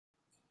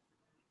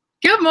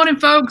Good morning,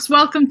 folks.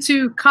 Welcome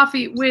to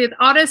Coffee with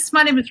Artists.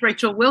 My name is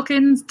Rachel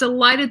Wilkins.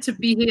 Delighted to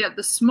be here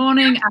this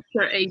morning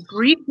after a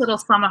brief little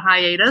summer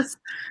hiatus.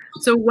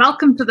 So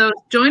welcome to those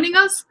joining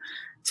us.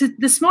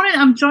 This morning,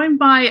 I'm joined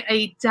by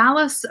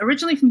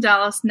originally from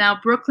Dallas, now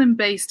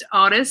Brooklyn-based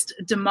artist,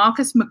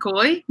 Demarcus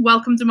McGaughey.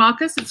 Welcome,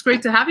 Demarcus. It's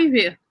great to have you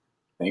here.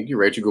 Thank you,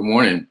 Rachel. Good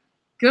morning.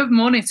 Good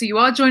morning. So you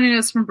are joining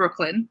us from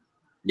Brooklyn.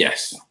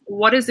 Yes.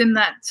 What is in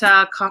that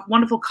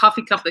wonderful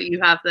coffee cup that you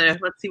have there?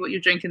 Let's see what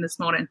you're drinking this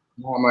morning.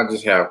 I might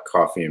just have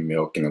coffee and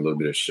milk and a little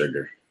bit of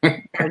sugar.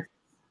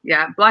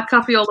 Yeah, black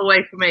coffee all the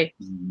way for me.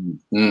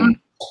 Mm.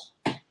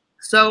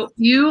 So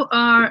you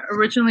are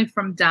originally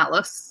from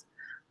Dallas.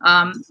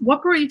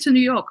 What brought you to New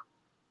York?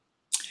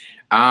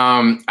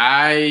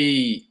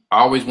 I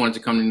always wanted to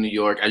come to New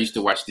York. I used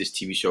to watch this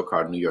TV show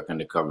called New York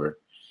Undercover.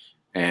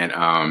 And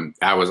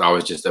I was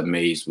always just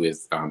amazed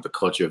with the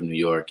culture of New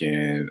York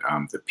and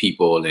the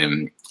people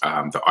and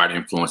the art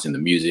influence and the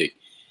music.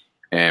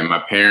 And my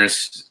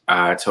parents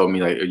told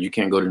me, like, you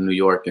can't go to New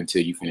York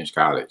until you finish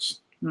college.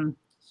 Mm.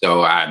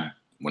 So I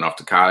went off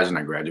to college and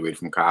I graduated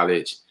from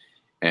college.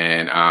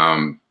 And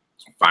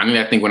finally,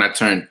 I think when I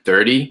turned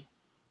 30,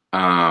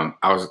 I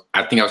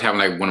think I was having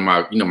like one of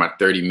my, my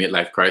 30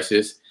 midlife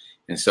crisis.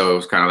 And so it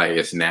was kind of like,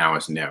 it's now,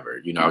 it's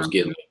never. I was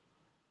getting like,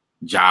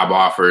 job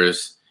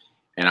offers.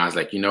 And I was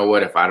like, you know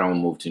what? If I don't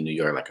move to New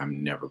York, like,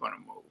 I'm never going to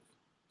move.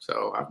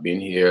 So I've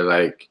been here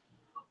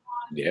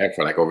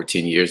for like over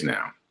 10 years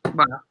now.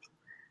 Wow.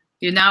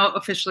 You're now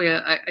officially,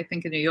 I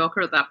think, a New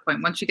Yorker at that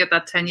point. Once you get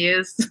that 10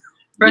 years.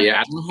 Right? Yeah,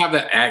 I don't have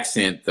the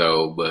accent,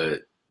 though,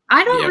 but.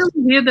 I don't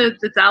really hear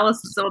the Dallas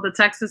or the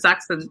Texas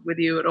accent with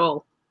you at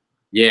all.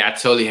 Yeah, I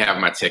totally have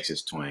my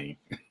Texas twang.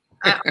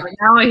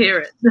 Now I hear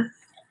it.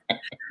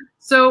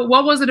 So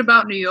what was it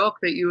about New York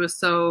that you were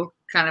so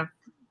kind of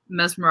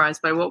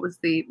mesmerized by? What was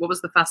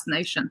the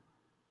fascination?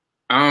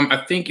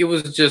 I think it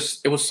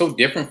was so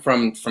different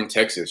from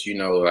Texas,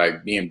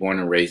 like being born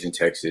and raised in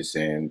Texas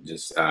and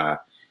just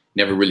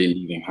never really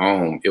leaving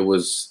home. It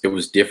was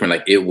different.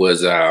 Like it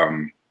was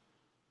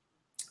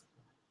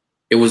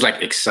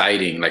like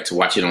exciting, like to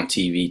watch it on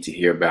TV, to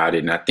hear about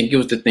it. And I think it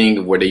was the thing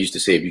of where they used to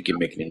say, if you can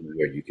make it in New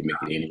York, you can make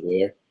it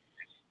anywhere.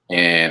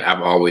 And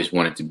I've always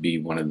wanted to be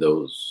one of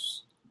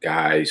those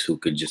guys who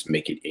could just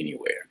make it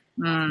anywhere.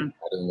 I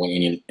didn't want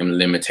any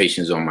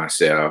limitations on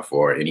myself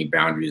or any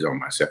boundaries on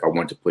myself. I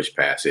wanted to push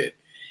past it.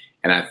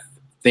 And I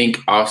think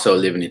also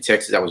living in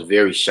Texas, I was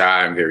very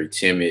shy and very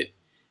timid.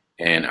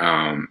 And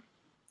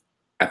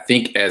I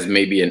think as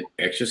maybe an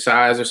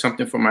exercise or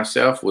something for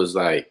myself was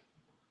like,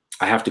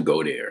 I have to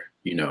go there,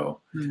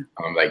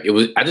 like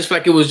I just feel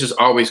like it was just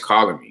always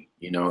calling me,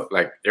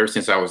 like ever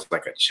since I was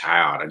like a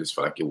child, I just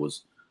felt like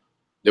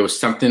there was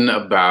something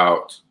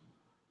about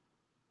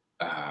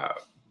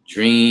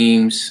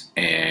dreams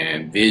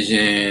and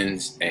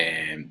visions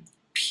and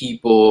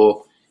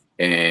people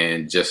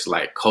and just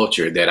like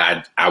culture that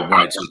I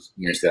wanted to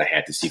experience, that I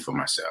had to see for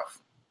myself.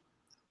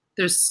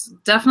 There's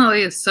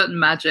definitely a certain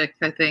magic,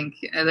 I think,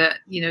 that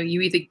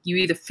you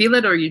either feel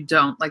it or you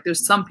don't. Like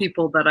there's some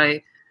people that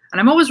and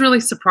I'm always really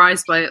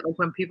surprised by it, like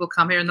when people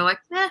come here and they're like,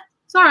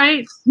 it's all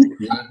right.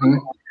 Mm-hmm.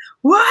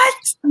 What?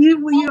 You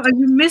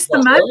missed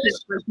the magic.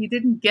 Like you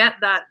didn't get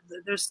that.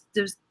 There's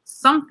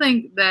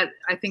something that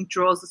I think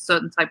draws a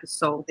certain type of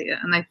soul here,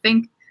 and I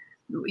think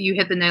you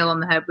hit the nail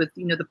on the head with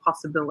the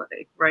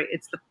possibility, right?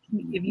 It's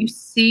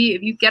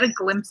if you get a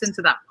glimpse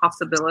into that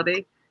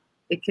possibility,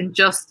 it can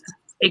just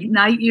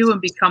ignite you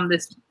and become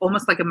this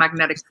almost like a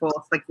magnetic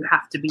force. Like you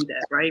have to be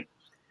there, right?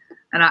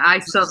 And I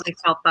certainly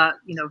felt that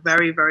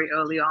very, very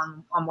early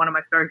on one of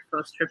my very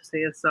first trips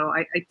here. So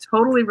I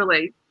totally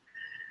relate.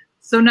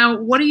 So now,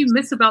 what do you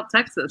miss about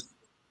Texas?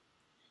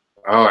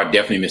 Oh, I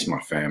definitely miss my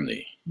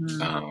family.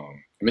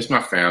 I miss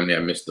my family. I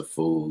miss the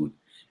food.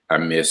 I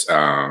miss,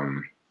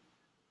 I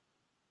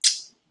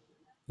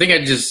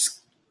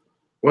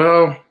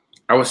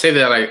would say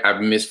that I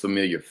miss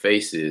familiar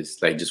faces,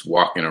 like just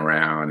walking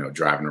around or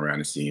driving around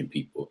and seeing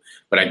people.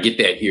 But I get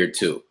that here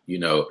too.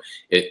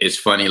 It's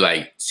funny,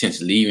 like since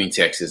leaving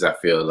Texas, I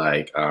feel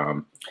like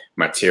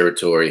my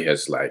territory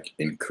has like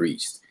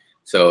increased.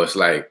 So it's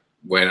like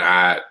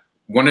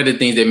one of the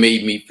things that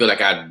made me feel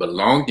like I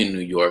belonged in New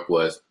York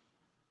was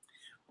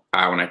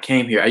when I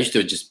came here, I used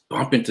to just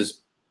bump into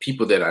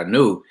people that I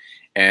knew.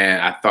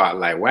 And I thought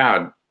like,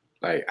 wow,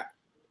 like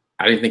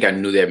I didn't think I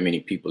knew that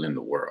many people in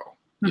the world,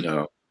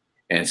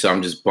 And so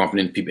I'm just bumping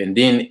into people. And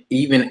then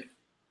even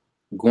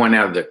going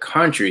out of the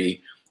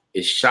country,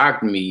 it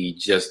shocked me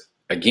just,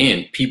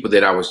 again, people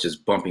that I was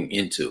just bumping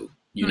into,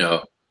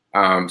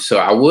 So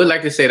I would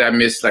like to say that I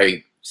miss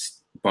like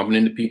bumping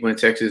into people in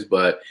Texas,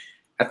 but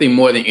I think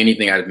more than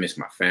anything, I miss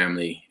my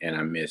family, and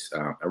I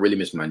really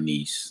miss my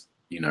niece.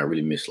 I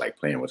really miss like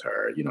playing with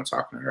her,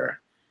 talking to her.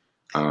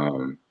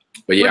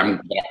 But yeah,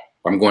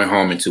 I'm going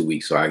home in 2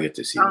 weeks, so I get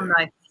to see her. Oh,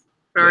 nice.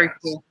 Very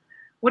cool.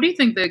 What do you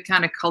think the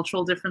kind of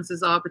cultural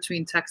differences are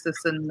between Texas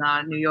and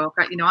New York?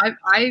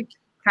 I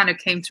kind of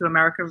came to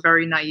America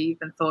very naive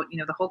and thought,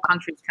 the whole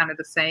country is kind of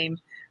the same,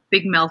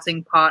 big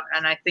melting pot.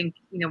 And I think,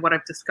 what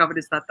I've discovered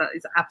is that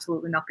is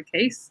absolutely not the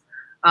case.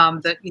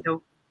 that, you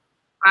know,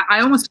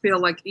 I almost feel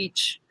like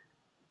each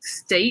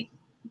state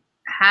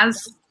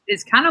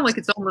is kind of like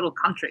its own little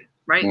country,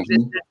 right?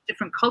 There's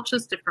different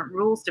cultures, different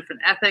rules,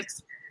 different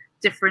ethics,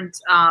 different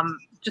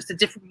just a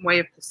different way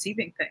of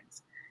perceiving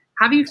things.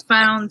 Have you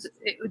found,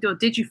 or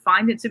did you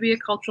find it to be a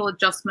cultural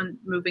adjustment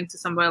moving to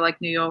somewhere like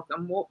New York?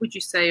 And what would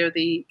you say are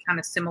the kind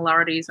of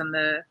similarities and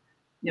the,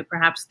 you know,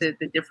 perhaps the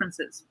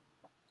differences?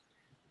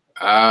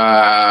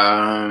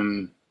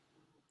 I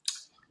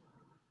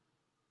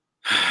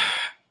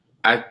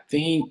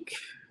think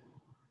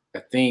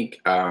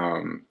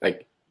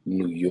like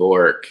New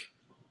York,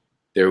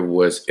 there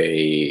was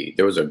a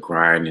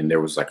grind and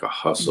there was like a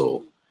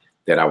hustle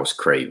that I was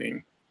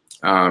craving.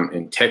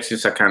 In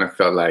Texas, I kind of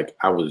felt like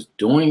I was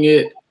doing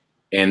it,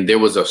 and there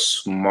was a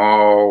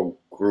small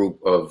group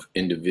of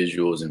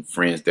individuals and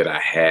friends that I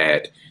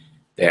had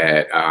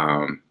that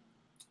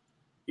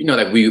you know,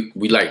 like we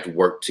like to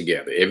work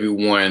together.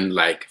 Everyone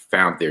like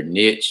found their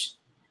niche,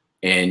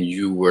 and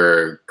you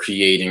were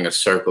creating a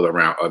circle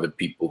around other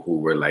people who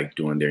were like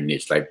doing their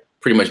niche, like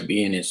pretty much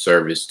being in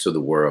service to the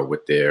world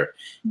with their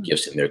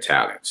gifts and their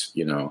talents,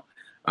 you know.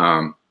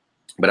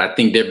 But I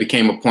think there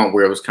became a point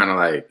where it was kind of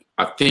like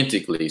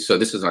authentically. So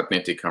this is an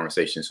authentic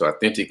conversation. So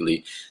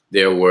authentically,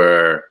 there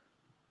were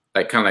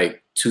like kind of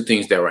like two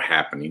things that were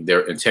happening.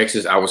 There in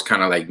Texas, I was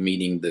kind of like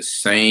meeting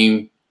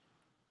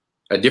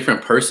a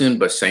different person,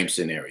 but same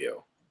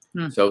scenario.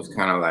 So it was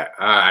kind of like,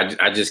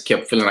 I just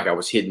kept feeling like I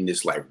was hitting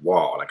this like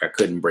wall, like I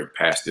couldn't break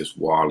past this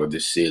wall or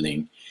this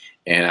ceiling.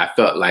 And I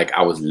felt like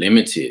I was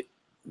limited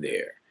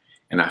there.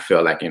 And I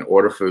felt like in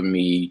order for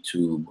me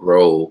to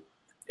grow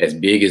as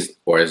big as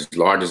or as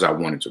large as I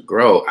wanted to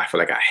grow, I felt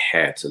like I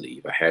had to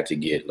leave. I had to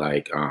get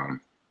like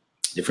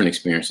different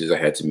experiences. I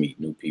had to meet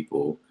new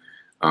people.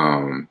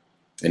 And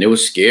it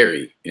was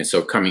scary. And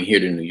so coming here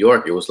to New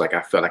York, it was like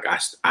I felt like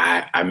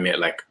I met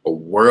like a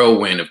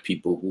whirlwind of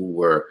people who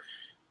were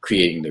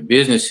creating their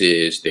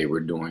businesses, they were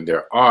doing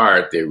their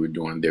art, they were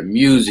doing their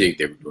music,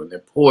 they were doing their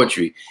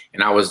poetry.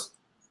 And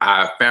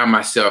I found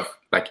myself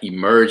like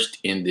immersed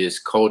in this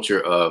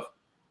culture of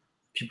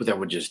people that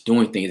were just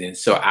doing things. And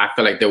so I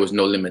felt like there was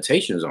no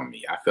limitations on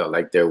me. I felt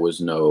like there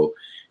was no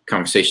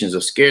conversations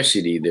of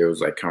scarcity. There was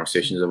like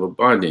conversations of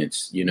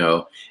abundance, you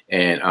know,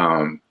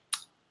 and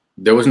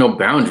there was no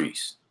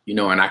boundaries, you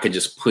know, and I could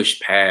just push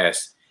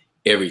past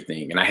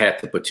everything. And I had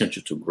the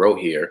potential to grow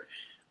here.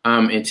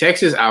 In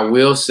Texas, I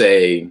will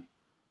say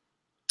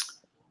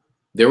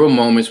there were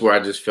moments where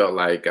I just felt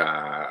like,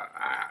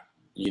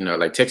 you know,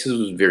 like Texas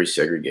was very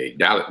segregated.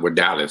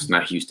 Dallas,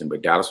 not Houston,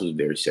 but Dallas was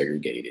very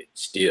segregated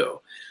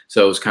still.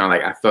 So it was kind of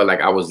like I felt like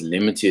I was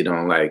limited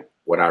on like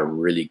what I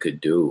really could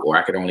do, or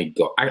I could only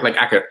go.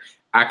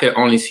 I could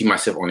only see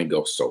myself only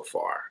go so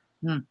far.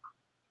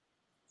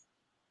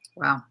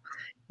 Wow.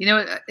 You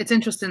know, it's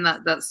interesting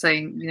that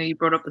saying, you know, you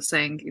brought up the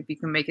saying, if you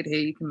can make it here,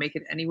 you can make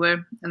it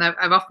anywhere. And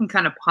I've often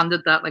kind of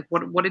pondered that, like,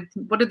 what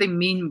did they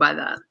mean by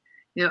that?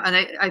 You know, and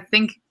I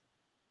think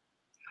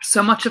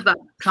so much of that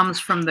comes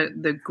from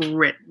the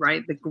grit,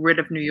 right? The grit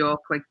of New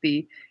York, like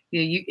you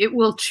know, it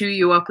will chew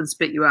you up and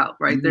spit you out,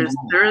 right?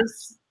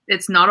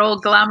 It's not all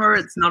glamour,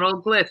 it's not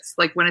all glitz.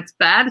 Like when it's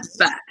bad,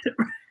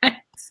 right?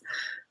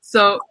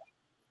 So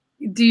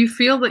do you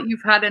feel that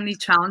you've had any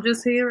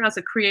challenges here as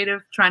a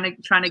creative trying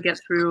to get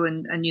through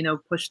and you know,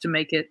 push to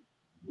make it?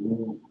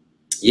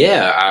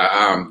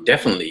 Yeah,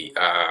 definitely.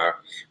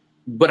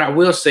 But I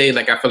will say,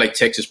 like, I feel like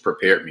Texas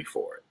prepared me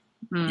for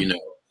it. You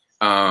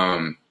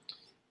know,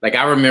 like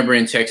I remember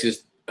in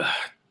Texas,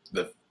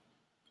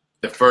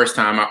 the first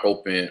time I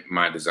opened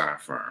my design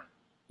firm,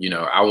 you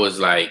know, I was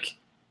like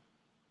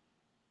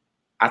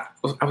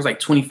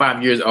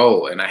 25 years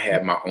old, and I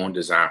had my own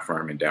design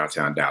firm in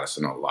downtown Dallas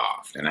in a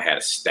loft, and I had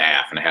a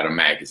staff and I had a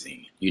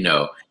magazine, you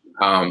know.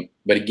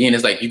 But again,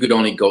 it's like you could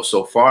only go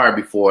so far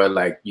before,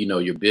 like, you know,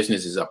 your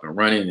business is up and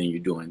running and you're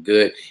doing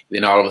good.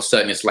 Then all of a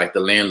sudden, it's like the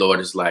landlord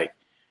is like,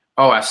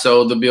 "Oh, I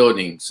sold the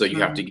building, so you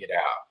have to get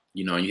out."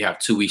 You know, you have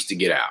 2 weeks to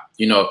get out.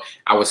 You know,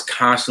 I was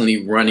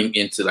constantly running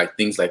into like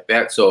things like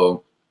that.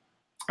 So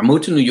I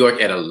moved to New York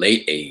at a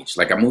late age.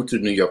 Like I moved to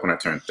New York when I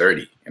turned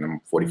 30, and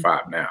I'm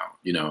 45 now.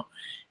 You know.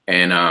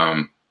 And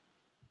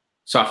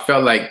so I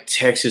felt like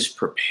Texas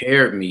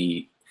prepared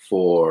me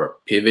for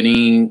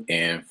pivoting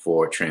and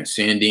for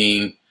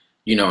transcending,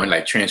 you know, and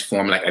like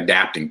transforming, like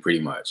adapting pretty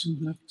much.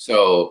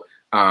 So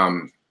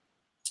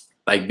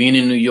like being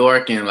in New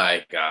York and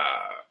like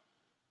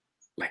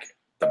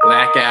the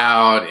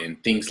blackout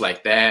and things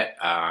like that,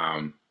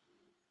 I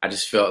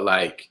just felt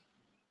like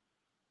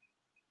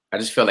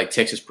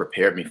Texas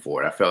prepared me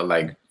for it. I felt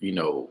like, you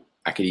know,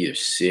 I could either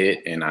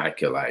sit and I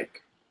could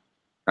like,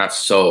 not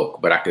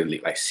sulk, but I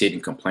could like sit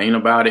and complain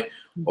about it,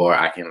 or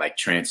I can like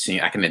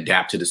transcend. I can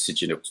adapt to the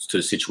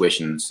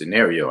situation and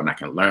scenario, and I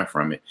can learn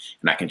from it,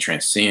 and I can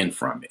transcend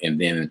from it. And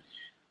then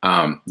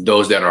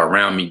those that are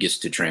around me gets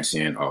to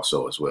transcend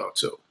also as well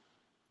too.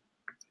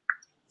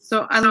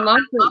 So I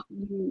love that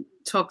you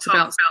talked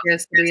about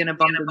scarcity and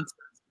abundance.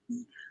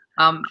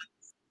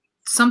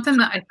 something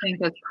that I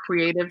think as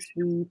creatives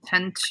we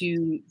tend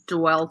to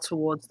dwell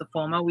towards the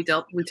former. We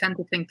tend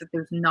to think that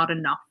there's not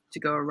enough to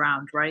go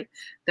around, right?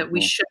 That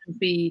we shouldn't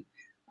be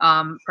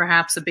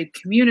perhaps a big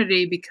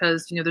community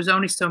because there's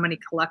only so many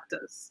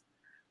collectors.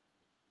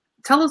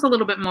 Tell us a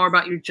little bit more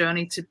about your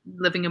journey to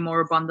living a more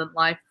abundant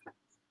life.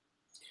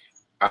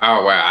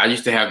 Oh wow, I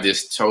used to have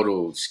this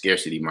total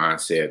scarcity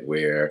mindset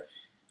where,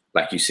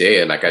 like you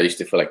said, like I used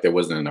to feel like there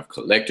wasn't enough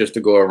collectors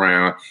to go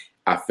around.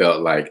 I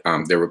felt like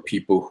there were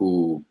people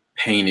who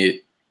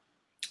painted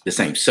the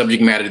same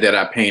subject matter that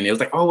I painted. It was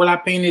like, oh, well, I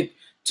painted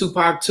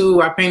Tupac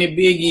too. I painted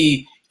Biggie.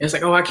 And it's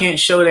like, oh, I can't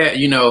show that,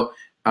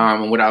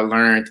 And what I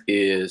learned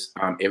is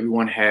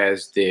everyone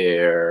has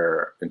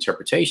their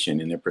interpretation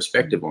and their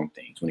perspective on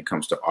things when it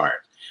comes to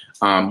art.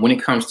 When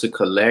it comes to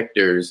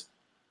collectors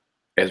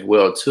as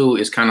well, too,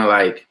 it's kind of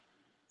like,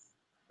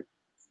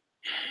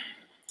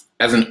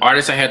 as an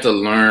artist, I had to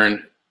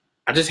learn,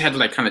 I just had to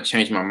like kind of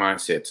change my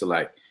mindset to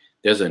like,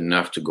 there's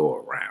enough to go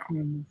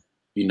around.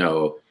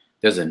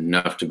 There's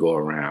enough to go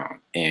around.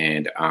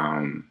 And,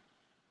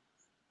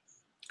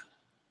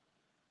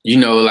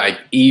 like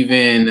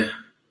even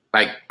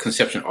like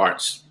conception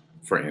arts,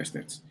 for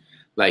instance,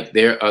 like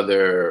there are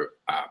other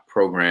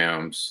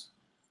programs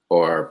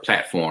or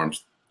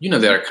platforms,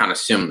 that are kind of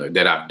similar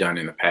that I've done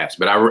in the past.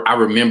 But I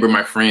remember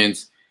my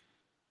friends,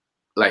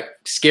 like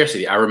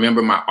scarcity. I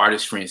remember my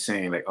artist friends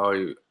saying like,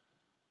 oh,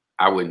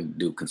 I wouldn't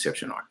do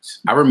conception arts.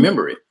 I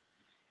remember it.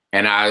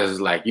 And I was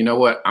like, you know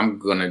what, I'm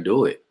going to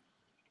do it,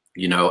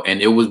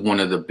 and it was one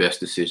of the best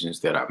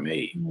decisions that I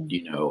made,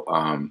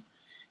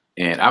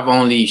 and I've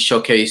only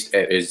showcased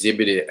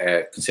exhibited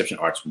at Conception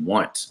Arts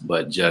once,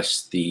 but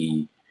just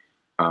the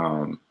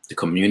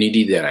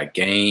community that I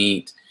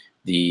gained,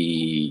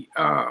 the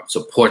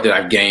support that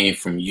I gained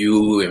from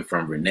you and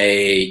from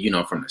Renee,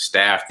 from the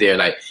staff there,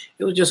 like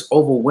it was just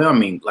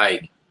overwhelming.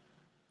 Like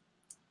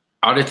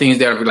all the things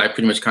that like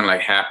pretty much kind of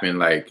like happened,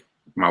 like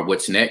my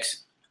what's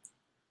next,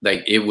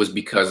 like it was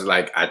because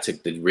like I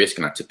took the risk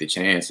and I took the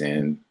chance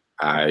and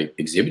I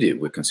exhibited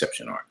with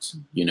Conception Arts,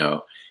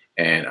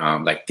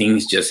 and like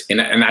things just,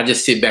 and I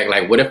just sit back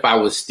like, what if I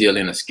was still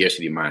in a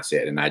scarcity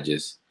mindset and I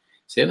just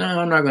said, no,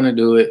 I'm not going to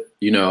do it,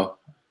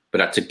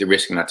 but I took the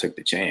risk and I took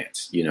the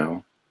chance,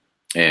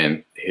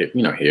 and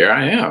here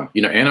I am,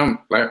 and I'm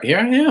like, here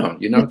I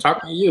am,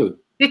 talking to you.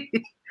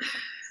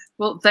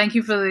 Well, thank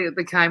you for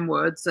the kind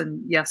words.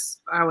 And yes,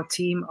 our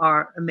team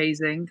are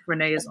amazing.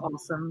 Renee is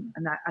awesome.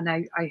 And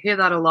I hear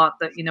that a lot,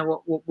 that,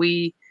 what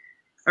we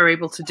are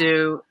able to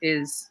do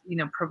is,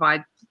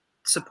 provide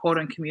support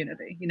and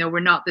community. We're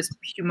not this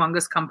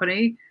humongous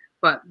company,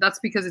 but that's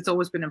because it's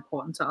always been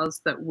important to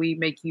us that we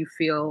make you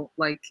feel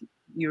like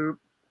you're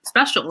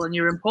special and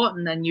you're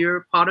important and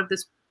you're part of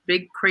this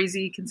big,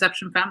 crazy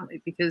conception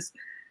family. Because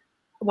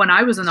when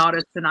I was an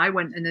artist and I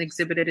went and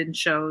exhibited in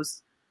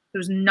shows,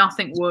 there's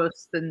nothing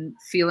worse than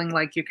feeling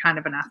like you're kind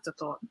of an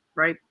afterthought,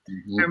 right?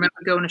 I remember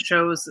going to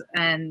shows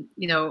and,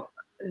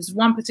 there's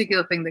one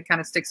particular thing that kind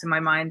of sticks in my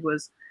mind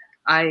was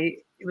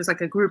it was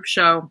like a group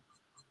show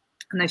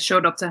and I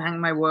showed up to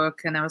hang my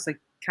work and I was like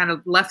kind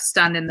of left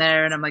standing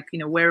there and I'm like,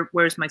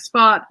 where's my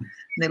spot? And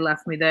they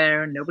left me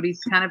there and nobody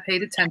kind of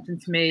paid attention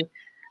to me.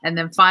 And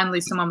then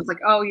finally someone was like,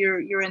 oh,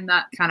 you're in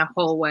that kind of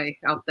hallway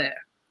out there.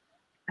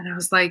 And I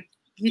was like,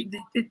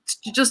 it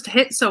just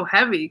hit so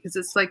heavy because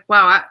it's like,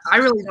 wow, I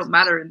really don't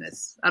matter in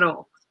this at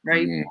all,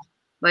 right?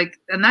 Like,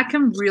 and that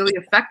can really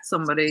affect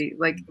somebody,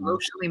 like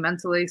emotionally,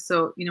 mentally.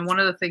 So, one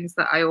of the things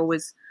that I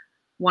always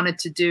wanted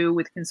to do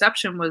with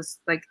conception was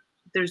like,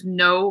 there's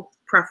no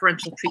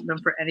preferential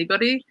treatment for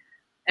anybody.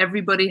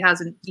 Everybody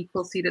has an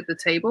equal seat at the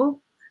table.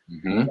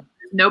 There's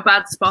no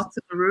bad spots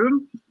in the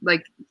room.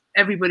 Like,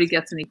 everybody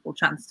gets an equal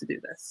chance to do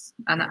this.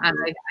 And I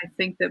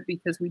think that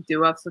because we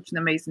do have such an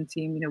amazing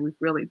team, we've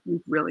really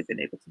been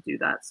able to do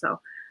that. So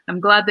I'm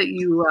glad that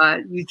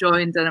you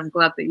joined, and I'm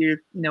glad that you're,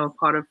 a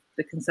part of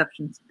the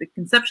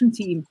conception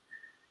team.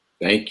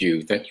 Thank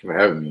you for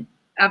having me.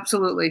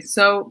 Absolutely.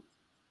 So,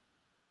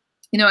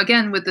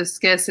 again, with the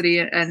scarcity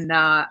and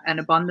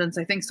abundance,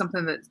 I think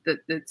something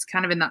that's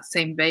kind of in that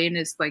same vein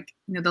is like,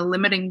 the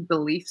limiting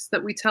beliefs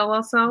that we tell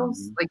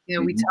ourselves. Like,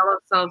 we tell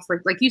ourselves,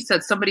 like you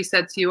said, somebody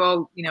said to you,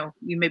 oh,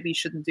 you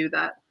shouldn't do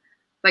that.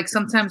 Like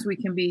sometimes we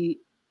can be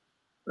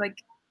like,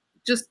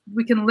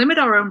 we can limit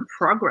our own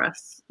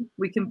progress.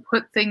 We can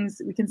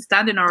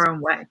stand in our own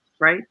way,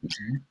 right?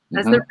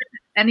 Has there been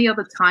any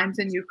other times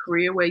in your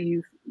career where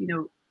you've,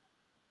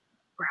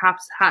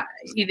 perhaps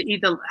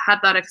either had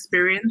that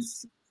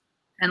experience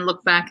and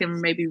look back and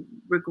maybe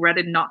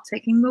regretted not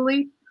taking the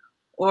leap?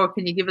 Or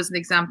can you give us an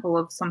example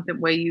of something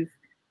where you've,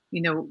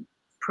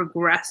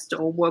 progressed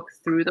or worked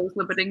through those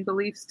limiting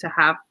beliefs to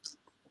have,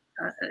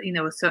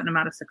 a certain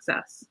amount of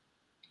success?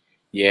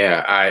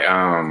 Yeah,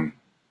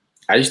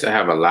 I used to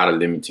have a lot of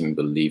limiting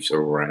beliefs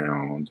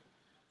around,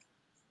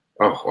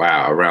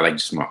 around like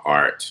just my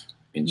art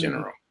in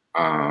general.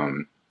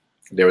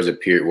 There was a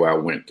period where I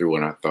went through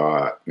and I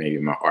thought maybe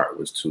my art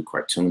was too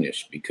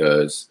cartoonish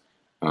because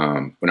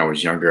when I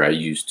was younger, I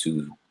used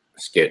to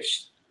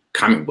sketch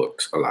comic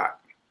books a lot.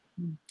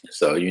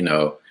 So,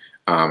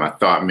 I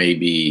thought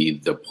maybe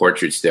the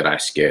portraits that I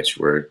sketched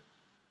were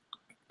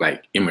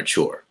like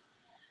immature.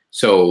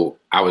 So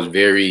I was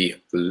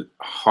very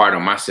hard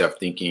on myself,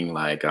 thinking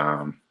like,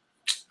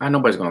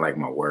 nobody's gonna like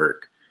my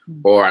work.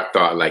 Or I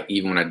thought like,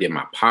 even when I did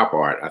my pop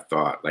art, I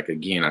thought like,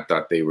 again, I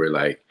thought they were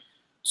like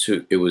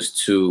it was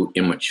too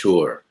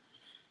immature.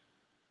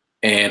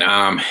 And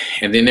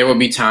then there would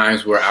be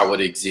times where I would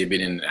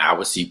exhibit and I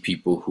would see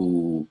people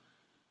who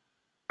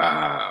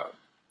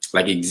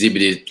like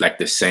exhibited like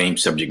the same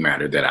subject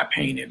matter that I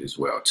painted as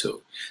well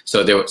too.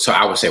 So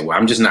I would say, well,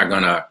 I'm just not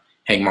gonna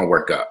hang my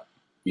work up.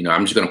 You know,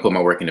 I'm just gonna put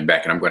my work in the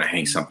back and I'm gonna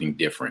hang something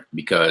different,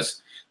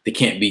 because there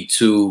can't be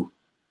two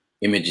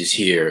images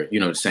here, you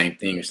know, the same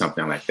thing or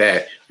something like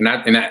that. And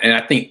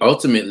I think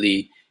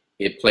ultimately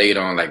it played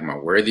on like my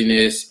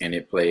worthiness, and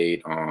it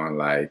played on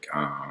like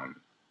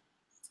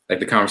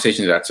the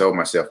conversation that I told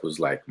myself was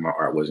like, my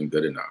art wasn't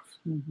good enough.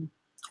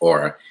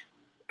 Or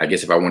I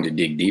guess if I wanted to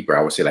dig deeper,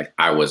 I would say like,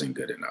 I wasn't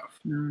good enough,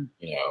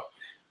 you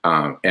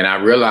know? And I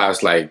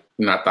realized like,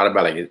 you know, I thought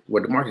about like,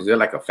 what Demarcus, is there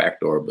like a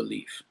fact or a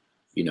belief,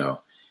 you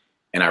know?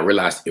 And I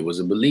realized it was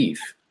a belief.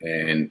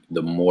 And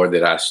the more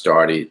that I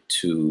started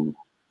to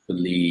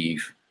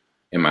believe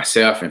in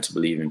myself and to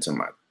believe into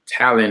my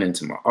talent,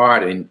 into my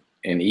art, and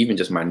even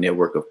just my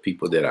network of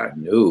people that I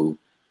knew,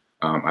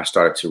 I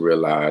started to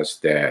realize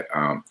that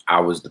I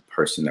was the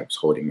person that was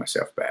holding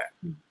myself back.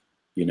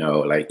 You know,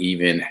 like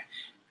even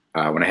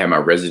when I had my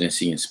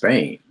residency in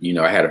Spain, you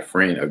know, I had a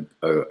friend,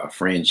 a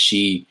friend,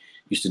 she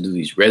used to do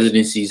these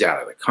residencies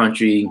out of the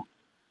country,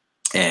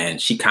 and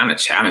she kind of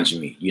challenged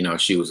me. You know,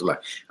 she was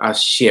like,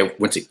 she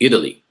went to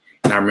Italy,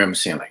 and I remember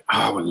saying like, oh,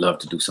 I would love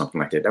to do something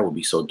like that. That would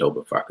be so dope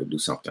if I could do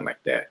something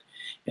like that.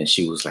 And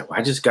she was like, well,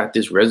 I just got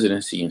this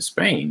residency in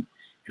Spain.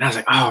 And I was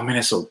like, oh man,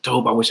 that's so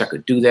dope. I wish I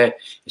could do that.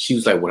 And she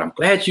was like, well, I'm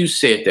glad you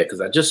said that,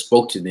 because I just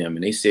spoke to them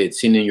and they said,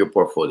 send in your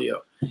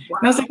portfolio. Wow.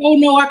 And I was like, oh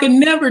no, I could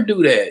never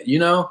do that, you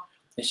know?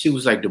 And she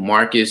was like,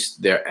 Demarcus,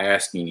 they're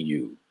asking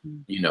you,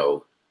 you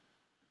know,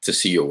 to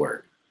see your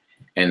work.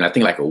 And I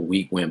think like a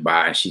week went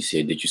by and she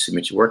said, did you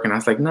submit your work? And I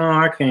was like, no,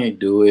 I can't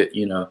do it,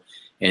 you know?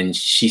 And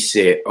she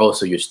said, oh,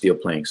 so you're still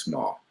playing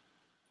small.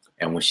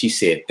 And when she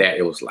said that,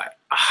 it was like,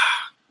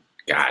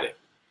 got it.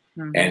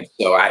 And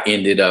so I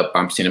ended up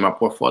sending my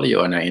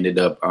portfolio, and I ended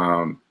up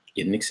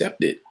getting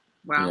accepted.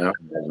 Wow. You know,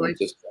 I went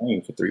to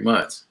Spain for 3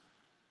 months.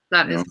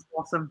 That is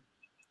awesome.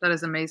 That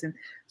is amazing.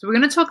 So we're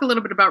going to talk a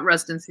little bit about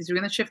residencies. We're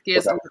going to shift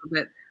gears a little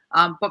bit.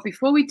 But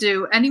before we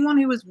do, anyone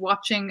who is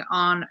watching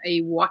on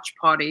a watch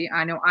party,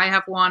 I know I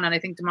have one, and I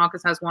think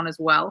Demarcus has one as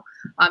well.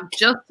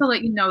 Just to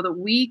let you know that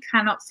we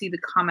cannot see the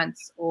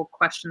comments or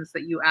questions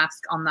that you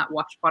ask on that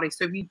watch party.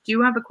 So if you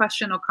do have a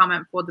question or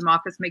comment for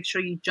Demarcus, make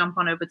sure you jump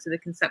on over to the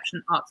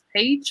Conception Arts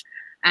page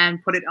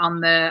and put it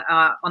on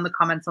the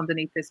comments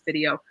underneath this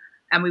video.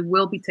 And we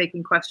will be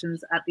taking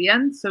questions at the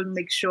end. So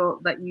make sure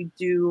that you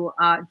do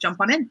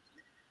jump on in.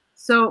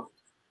 So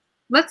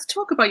let's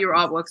talk about your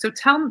artwork. So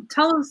tell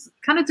us,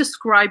 kind of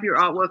describe your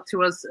artwork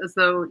to us as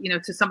though, you know,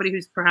 to somebody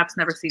who's perhaps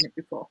never seen it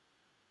before.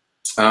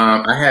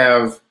 I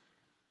have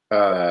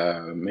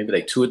maybe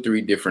like 2 or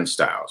 3 different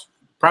styles,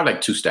 probably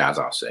like 2 styles,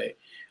 I'll say.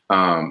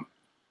 So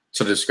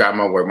to describe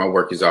my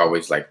work is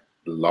always like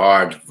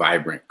large,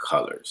 vibrant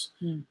colors.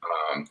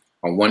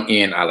 On one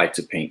end, I like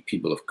to paint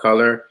people of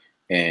color,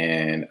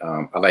 and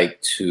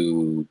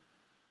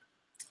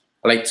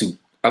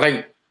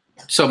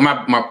so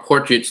my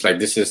portraits, like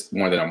this is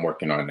one that I'm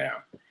working on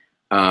now.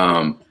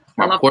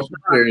 My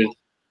portraits,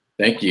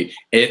 thank you.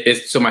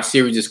 So my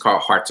series is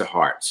called Heart to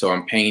Heart. So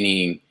I'm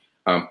painting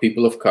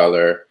people of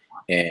color,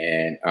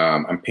 and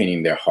I'm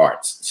painting their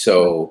hearts.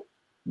 So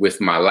with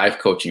my life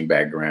coaching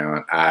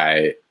background,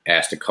 I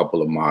asked a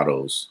couple of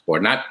models,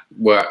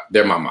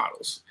 they're my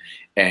models.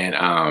 And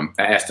I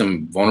asked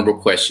them vulnerable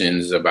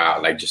questions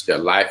about like just their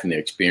life and their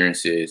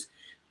experiences.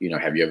 You know,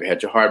 have you ever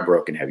had your heart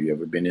broken? Have you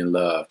ever been in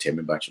love? Tell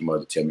me about your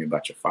mother. Tell me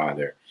about your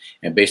father.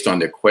 And based on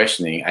their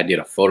questioning, I did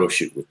a photo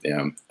shoot with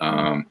them.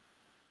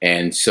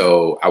 And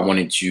so I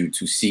wanted you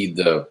to see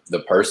the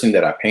person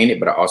that I painted,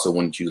 but I also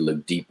wanted you to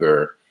look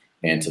deeper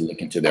and to look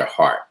into their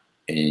heart.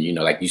 And, you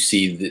know, like you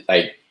see,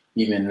 like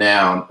even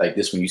now, like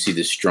this, when you see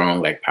this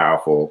strong, like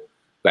powerful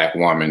Black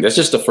woman, that's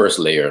just the first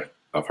layer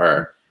of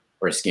her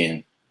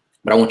skin.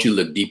 But I want you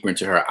to look deeper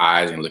into her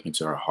eyes and look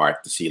into her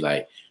heart to see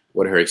like,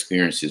 what are her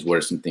experiences? What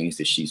are some things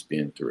that she's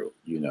been through?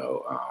 You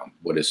know,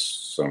 what is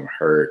some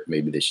hurt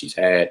maybe that she's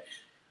had?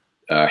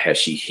 Has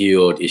she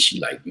healed? Is she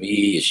like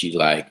me? Is she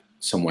like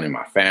someone in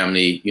my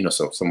family? You know,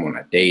 so someone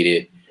I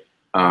dated.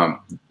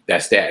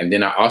 That's that. And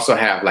then I also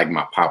have like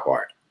my pop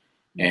art.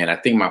 And I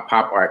think my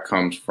pop art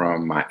comes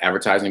from my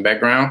advertising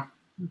background.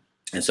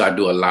 And so I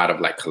do a lot of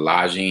like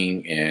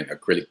collaging and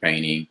acrylic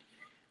painting.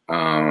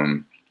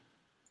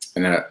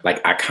 And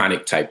like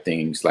iconic type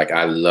things. Like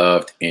I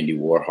loved Andy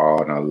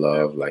Warhol, and I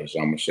love like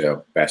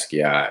Jean-Michel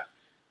Basquiat.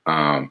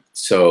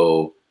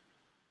 So,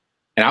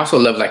 and I also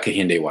love like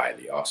Kehinde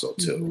Wiley also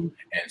too.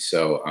 And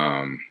so,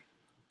 and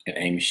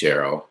Amy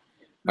Sherrill.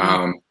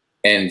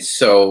 And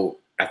so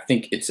I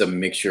think it's a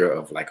mixture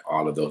of like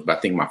all of those, but I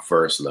think my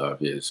first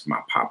love is my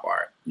pop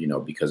art. you know,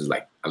 because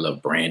like I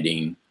love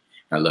branding,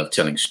 I love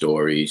telling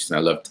stories,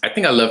 and I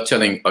think I love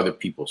telling other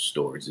people's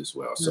stories as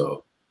well.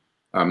 So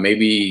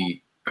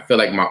maybe I feel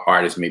like my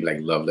art is maybe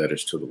like love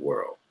letters to the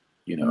world,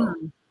 you know,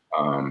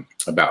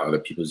 about other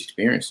people's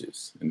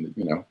experiences and,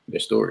 you know, their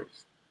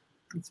stories.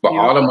 But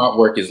all of my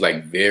work is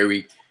like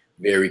very,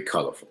 very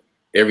colorful.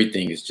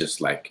 Everything is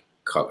just like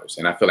colors.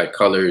 And I feel like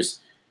colors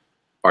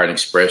are an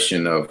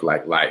expression of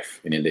like life,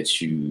 and it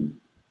lets you,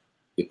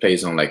 it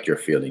plays on like your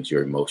feelings,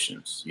 your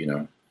emotions, you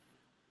know.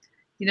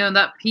 You know,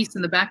 that piece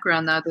in the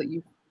background, now that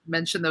you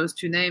mentioned those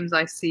two names,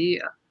 I see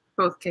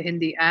both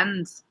Kahindi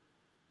and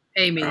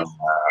Amy.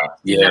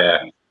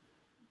 Yeah.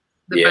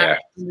 The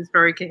background is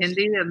very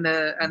Kahindi, and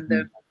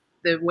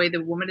the way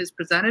the woman is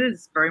presented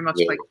is very much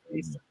like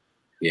Amy.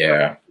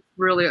 Yeah.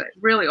 Really,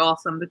 really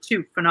awesome. The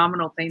two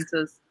phenomenal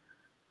painters.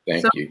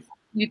 Thank you.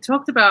 You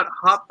talked about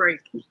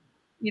heartbreak.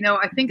 You know,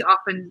 I think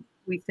often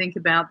we think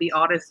about the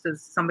artist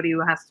as somebody who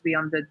has to be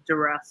under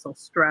duress or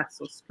stress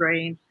or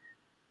strain.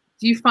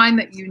 Do you find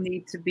that you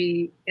need to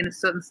be in a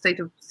certain state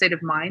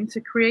of mind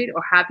to create,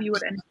 or have you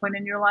at any point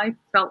in your life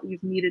felt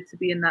you've needed to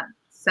be in that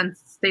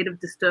state of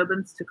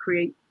disturbance to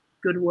create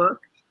good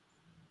work?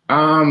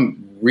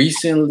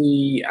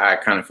 Recently, I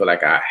kind of feel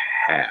like I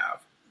have.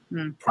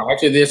 Prior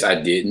to this,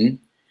 I didn't.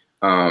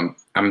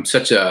 I'm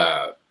such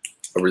a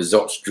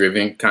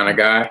results-driven kind of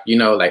guy, you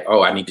know, like,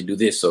 oh, I need to do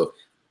this, so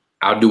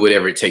I'll do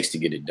whatever it takes to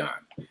get it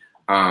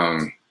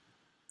done.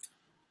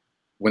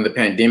 When the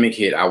pandemic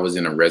hit, I was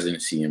in a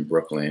residency in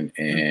Brooklyn,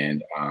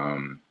 and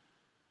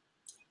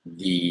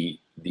the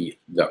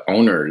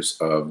owners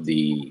of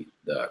the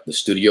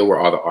studio where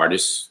all the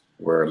artists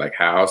were like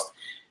housed,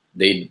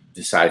 they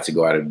decided to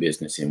go out of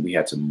business, and we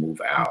had to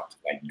move out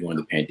like during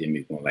the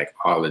pandemic when like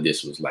all of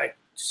this was like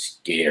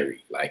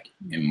scary, like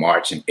in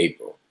March and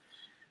April.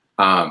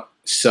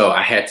 So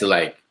I had to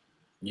like,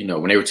 you know,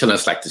 when they were telling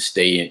us like to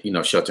stay in, you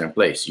know, shelter in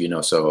place, you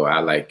know, so I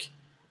like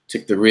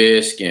took the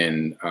risk,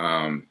 and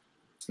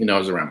you know, it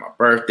was around my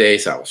birthday,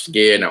 so I was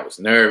scared and I was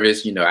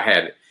nervous. You know, I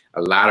had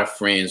a lot of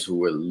friends who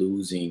were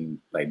losing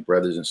like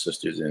brothers and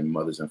sisters and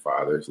mothers and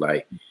fathers.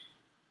 Like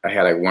I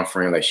had like one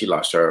friend, like she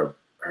lost her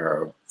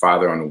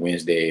father on a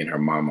Wednesday and her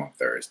mom on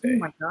Thursday. Oh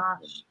my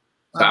gosh.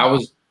 Wow. So I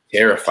was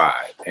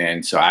terrified.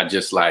 And so I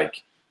just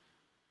like,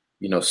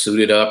 you know,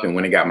 suited up and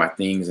went and got my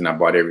things, and I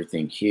bought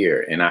everything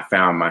here. And I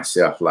found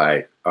myself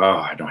like, oh,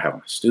 I don't have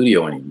my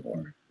studio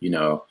anymore. You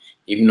know,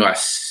 even though I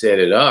set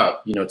it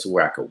up, you know, to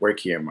where I could work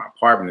here in my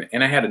apartment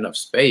and I had enough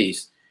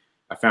space,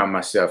 I found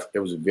myself, it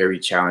was very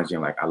challenging.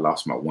 Like I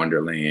lost my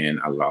wonderland.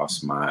 I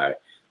lost my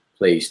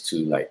place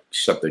to like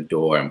shut the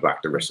door and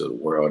block the rest of the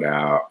world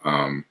out.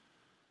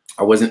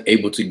 I wasn't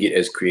able to get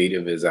as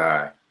creative as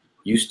I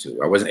used to.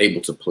 I wasn't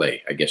able to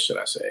play, I guess, should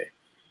I say.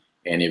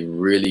 And it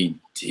really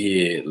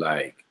did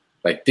like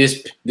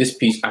this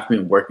piece, I've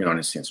been working on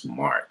it since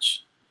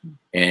March.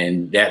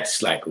 And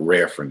that's like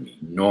rare for me.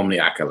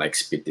 Normally I could like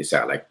spit this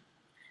out, like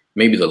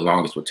maybe the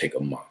longest would take a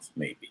month,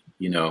 maybe,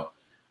 you know.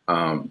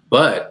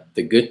 But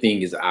the good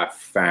thing is I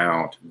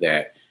found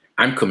that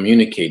I'm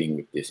communicating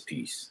with this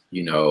piece,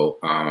 you know.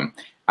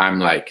 I'm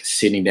like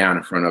sitting down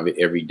in front of it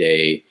every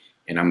day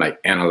and I'm like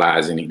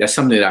analyzing it. That's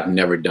something that I've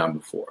never done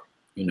before,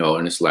 you know.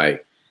 And it's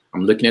like,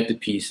 I'm looking at the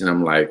piece and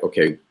I'm like,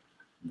 okay,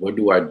 what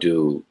do I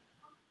do?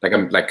 Like,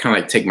 I'm like kind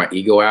of like take my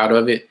ego out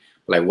of it.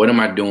 Like, what am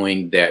I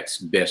doing that's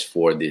best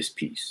for this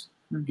piece?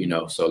 You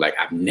know, so like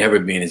I've never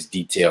been as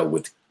detailed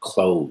with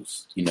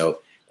clothes, you know,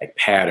 like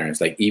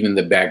patterns, like even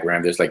the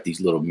background, there's like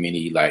these little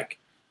mini like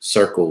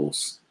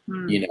circles,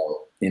 you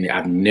know, and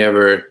I've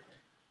never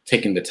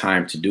taken the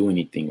time to do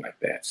anything like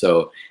that.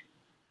 So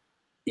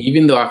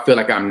even though I feel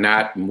like I'm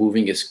not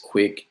moving as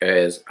quick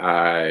as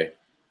I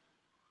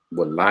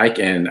would like,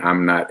 and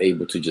I'm not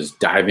able to just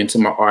dive into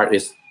my art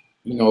as,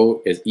 you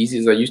know, as easy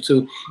as I used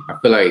to, I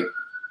feel like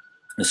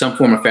in some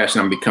form or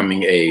fashion, I'm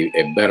becoming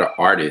a better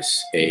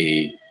artist,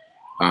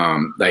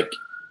 like,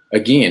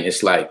 again,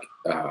 it's like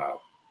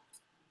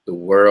the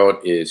world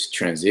is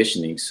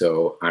transitioning.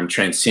 So I'm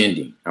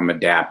transcending, I'm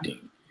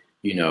adapting,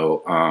 you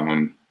know,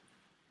 I'm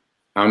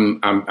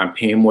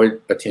paying more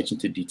attention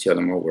to detail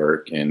in my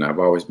work. And I've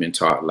always been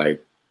taught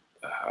like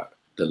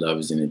the love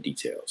is in the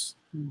details,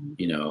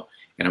 you know,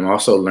 and I'm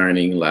also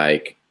learning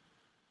like,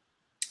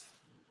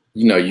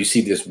 you know, you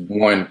see this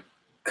one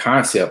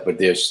concept, but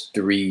there's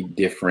 3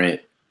 different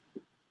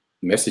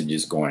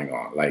messages going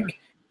on. Like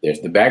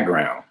there's the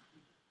background,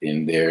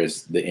 and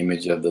there's the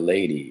image of the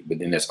lady, but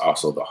then there's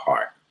also the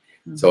heart.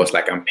 So it's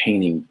like I'm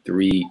painting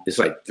 3, it's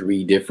like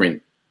 3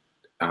 different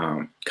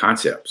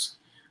concepts,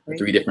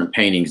 3 different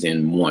paintings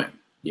in one,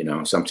 you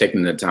know. So I'm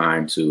taking the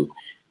time to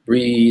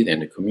breathe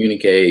and to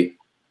communicate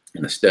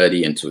and to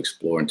study and to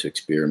explore and to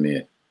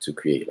experiment to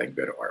create like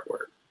better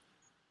artwork.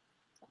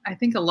 I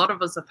think a lot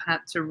of us have had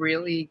to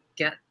really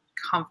get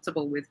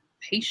comfortable with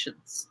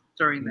patience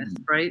during this,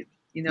 right?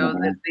 You know,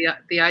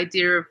 the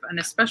idea of, and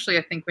especially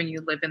I think when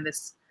you live in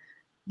this,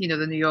 you know,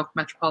 the New York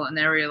metropolitan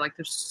area, like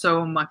there's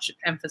so much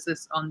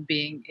emphasis on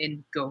being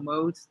in go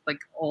mode, like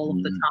all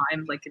of the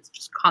time, like it's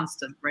just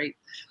constant, right?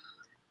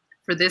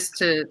 for this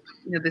to,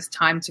 this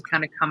time to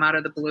kind of come out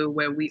of the blue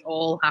where we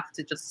all have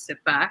to just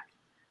sit back.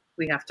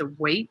 We have to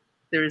wait.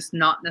 There's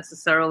not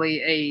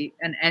necessarily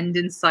an end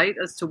in sight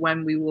as to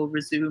when we will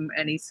resume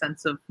any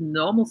sense of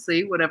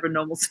normalcy, whatever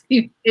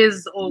normalcy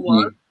is or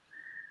was.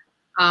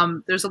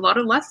 There's a lot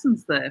of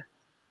lessons there.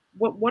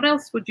 What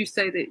else would you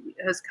say that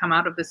has come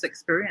out of this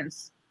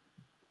experience?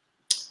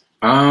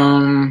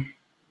 I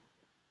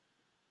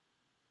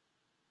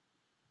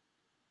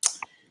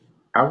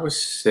would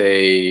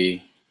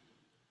say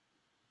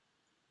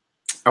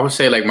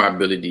like my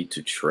ability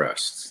to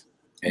trust,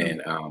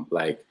 and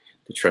like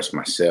to trust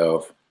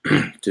myself,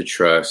 to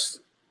trust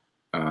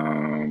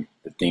the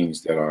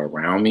things that are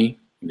around me,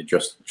 and to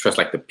trust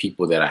like the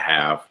people that I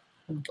have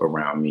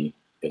around me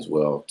as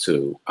well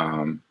too.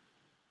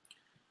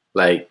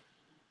 Like,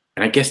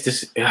 and I guess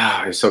this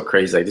it's so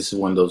crazy. Like, this is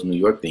one of those New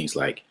York things.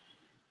 Like,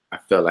 I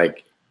felt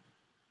like,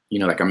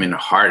 like I'm in the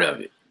heart of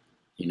it,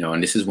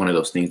 and this is one of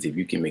those things, if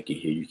you can make it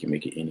here, you can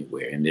make it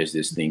anywhere. And there's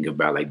this thing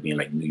about like being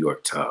like New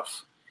York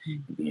tough,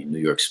 being New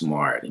York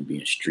smart, and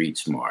being street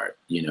smart,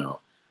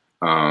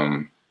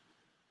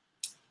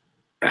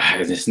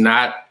 it's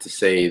not to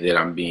say that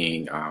I'm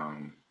being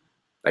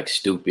like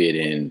stupid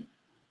and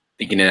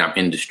thinking that I'm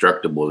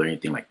indestructible or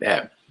anything like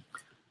that.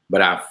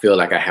 But I feel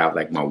like I have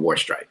like my war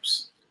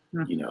stripes,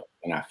 and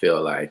I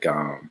feel like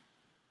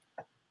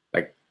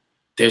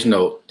there's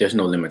no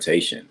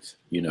limitations,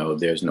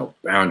 there's no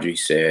boundary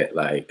set.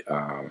 Like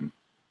I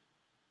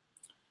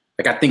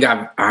think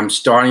I'm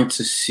starting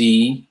to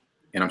see,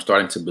 and I'm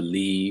starting to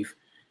believe,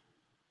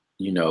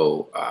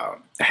 I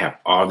have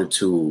all the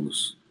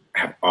tools. I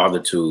have all the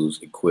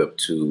tools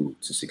equipped to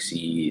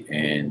succeed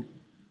and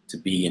to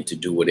be and to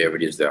do whatever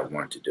it is that I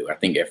want to do. I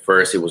think at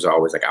first it was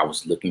always like I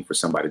was looking for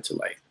somebody to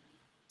like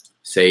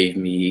save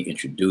me,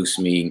 introduce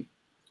me,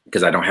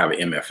 because I don't have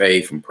an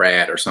MFA from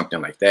Pratt or something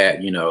like that,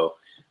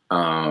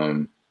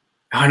 and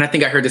I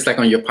think I heard this like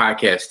on your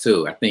podcast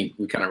too. I think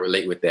we kind of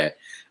relate with that.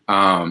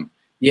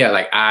 Yeah,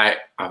 like I've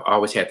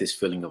always had this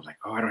feeling of like,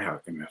 oh, I don't have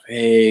an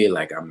MFA,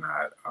 like I'm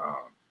not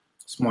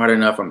smart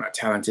enough, I'm not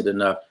talented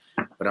enough.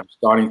 But I'm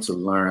starting to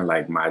learn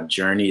like my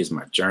journey is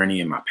my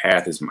journey and my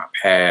path is my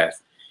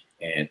path,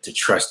 and to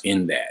trust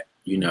in that,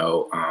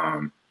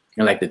 and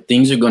like the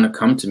things are going to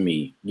come to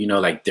me,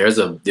 like there's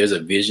a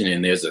vision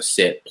and there's a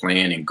set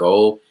plan and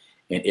goal,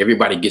 and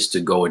everybody gets to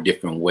go a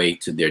different way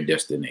to their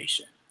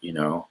destination,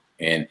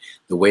 and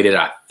the way that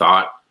I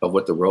thought of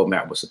what the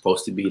roadmap was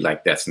supposed to be,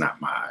 like that's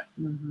not my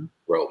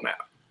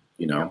roadmap,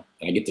 and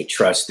I get to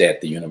trust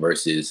that the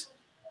universe is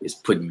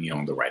putting me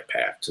on the right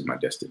path to my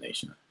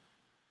destination.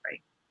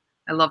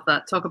 I love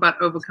that. Talk about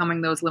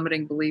overcoming those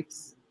limiting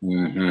beliefs.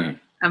 And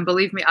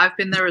believe me, I've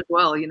been there as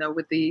well,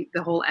 with the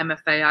whole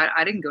MFA.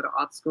 I didn't go to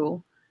art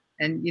school.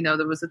 And,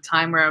 there was a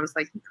time where I was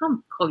like, you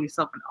can't call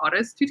yourself an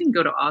artist. You didn't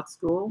go to art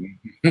school.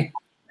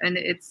 And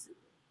it's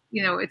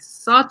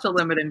such a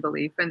limiting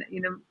belief. And,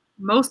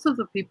 most of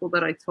the people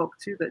that I talk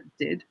to that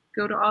did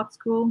go to art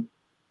school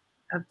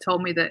have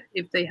told me that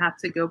if they had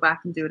to go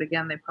back and do it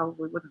again, they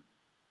probably wouldn't.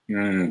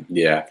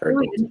 Yeah.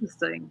 Really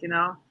interesting,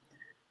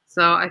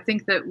 So I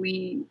think that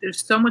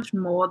there's so much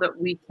more that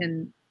we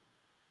can,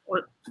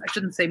 or I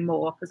shouldn't say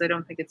more because I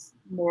don't think it's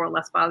more or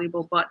less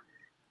valuable, but,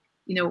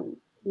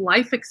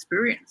 life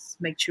experience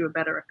makes you a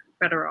better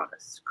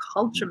artist.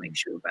 Culture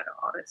makes you a better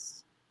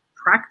artist.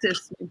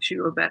 Practice makes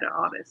you a better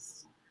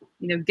artist.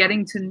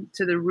 Getting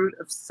to the root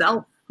of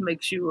self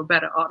makes you a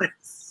better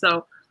artist.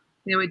 So,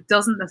 it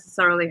doesn't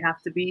necessarily have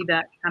to be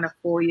that kind of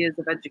 4 years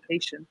of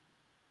education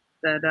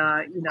that,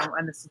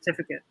 and the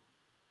certificate.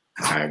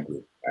 I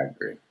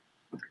agree.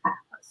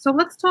 So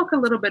let's talk a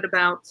little bit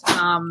about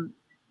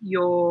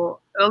your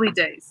early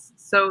days.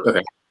 So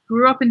you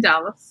grew up in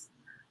Dallas.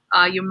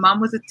 Your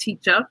mom was a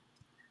teacher.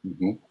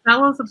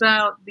 Tell us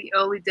about the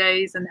early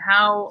days and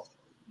how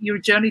your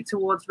journey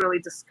towards really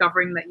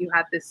discovering that you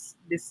had this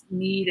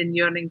need and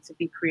yearning to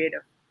be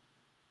creative.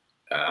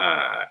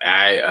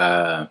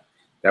 That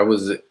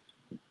was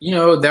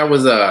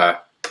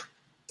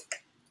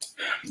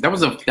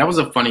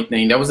a funny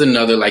thing. That was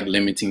another like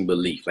limiting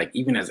belief. Like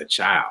even as a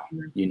child,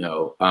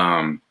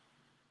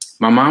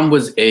 my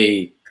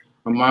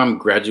mom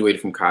graduated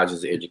from college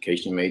as an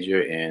education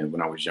major, and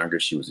when I was younger,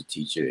 she was a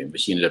teacher, but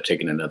she ended up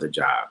taking another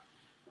job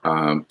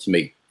to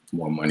make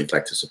more money,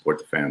 like to support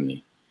the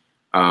family.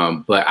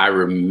 But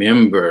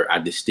I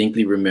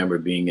distinctly remember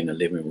being in the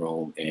living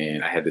room,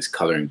 and I had this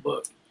coloring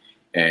book,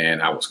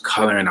 and I was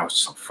coloring. I was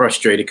so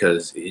frustrated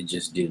because it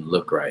just didn't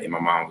look right. And my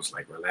mom was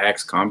like,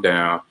 "Relax, calm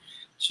down."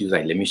 She was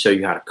like, "Let me show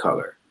you how to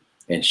color,"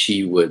 and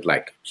she would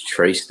like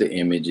trace the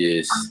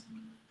images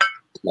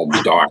like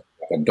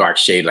a dark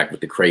shade, like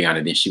with the crayon,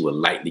 and then she would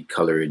lightly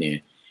color it in.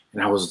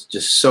 And I was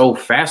just so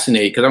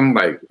fascinated because I'm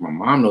like, my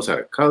mom knows how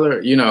to color,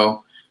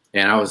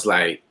 and I was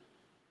like,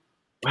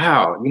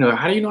 wow,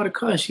 how do you know how to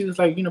color? And she was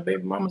like,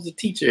 baby, mama's a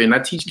teacher, and I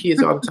teach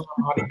kids all the time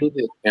how to do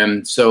this.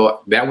 And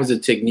so that was a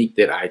technique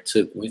that I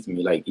took with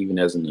me, like even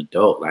as an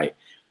adult. Like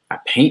I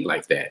paint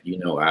like that,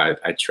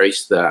 I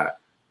trace the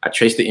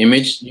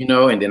image,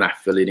 and then I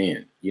fill it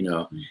in,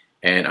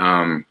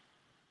 and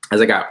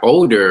as I got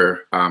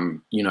older,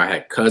 you know, I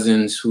had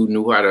cousins who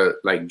knew how to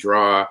like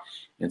draw.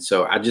 And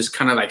so I just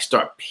kind of like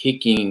start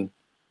picking,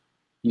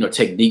 you know,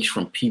 techniques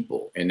from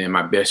people. And then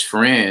my best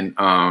friend,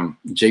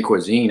 Jay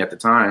Corzine at the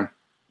time,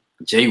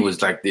 Jay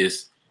was like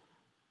this,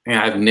 and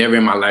I've never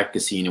in my life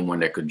could see anyone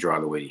that could draw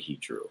the way that he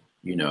drew,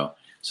 you know?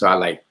 So I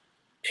like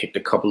picked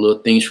a couple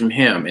of things from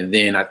him. And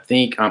then I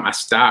think I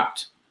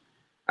stopped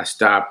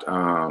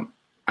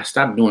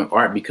doing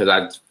art because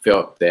I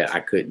felt that I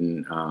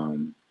couldn't,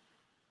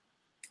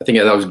 I think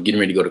as I was getting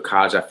ready to go to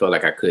college, I felt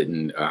like I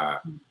couldn't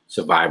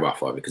survive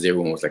off of it because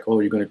everyone was like, oh,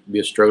 you're going to be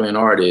a struggling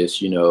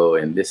artist, you know,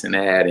 and this and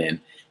that. And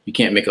you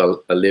can't make a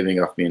living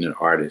off being an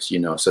artist, you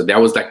know. So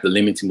that was like the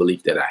limiting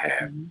belief that I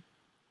had. Mm-hmm.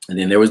 And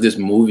then there was this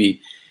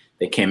movie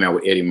that came out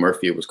with Eddie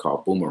Murphy. It was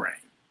called Boomerang.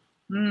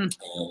 Mm.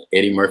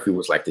 Eddie Murphy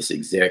was like this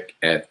exec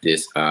at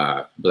this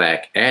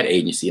black ad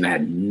agency. And I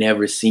had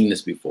never seen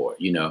this before,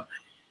 you know.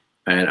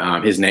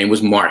 And his name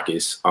was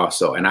Marcus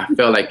also. And I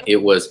felt like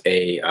it was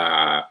a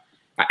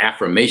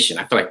affirmation.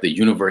 I feel like the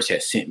universe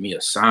had sent me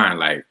a sign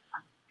like,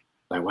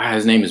 wow,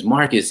 his name is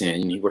Marcus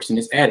and he works in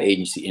this ad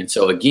agency. And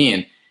so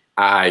again,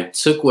 I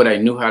took what I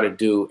knew how to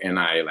do and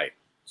I like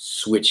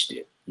switched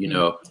it, you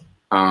know.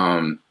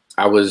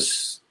 I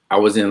was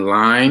in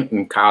line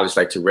in college,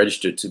 like to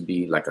register to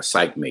be like a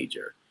psych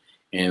major.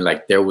 And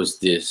like, there was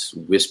this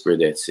whisper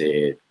that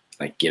said,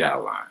 like, get out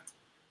of line.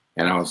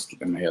 And I was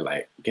in my head,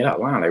 like, get out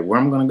of line, like, where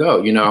am I going to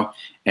go, you know?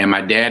 And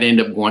my dad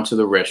ended up going to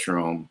the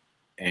restroom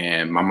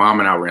and my mom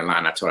and I were in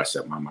line. I told her, I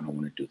said, Mom, I don't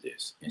want to do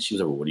this. And she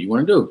was like, well, what do you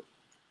want to do?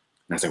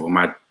 And I said,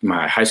 well,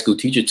 my high school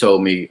teacher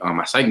told me,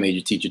 my psych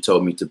major teacher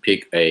told me to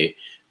pick a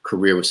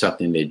career with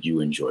something that you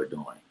enjoy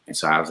doing. And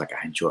so I was like,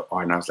 I enjoy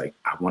art. And I was like,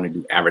 I want to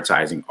do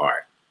advertising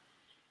art.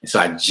 And so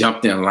I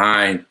jumped in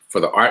line for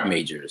the art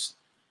majors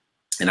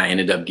and I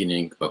ended up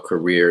getting a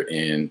career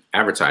in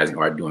advertising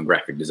art doing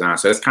graphic design.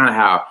 So that's kind of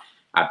how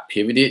I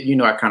pivoted, you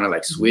know, I kind of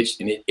like switched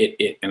and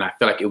and I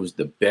felt like it was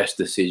the best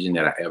decision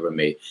that I ever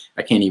made.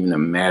 I can't even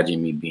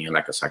imagine me being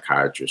like a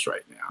psychiatrist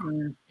right now.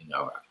 You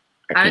know,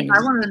 I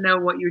want to know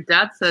what your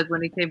dad said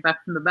when he came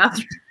back from the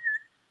bathroom.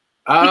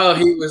 Oh,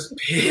 he was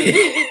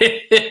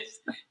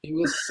pissed. He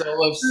was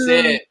so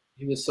upset.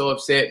 He was so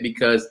upset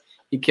because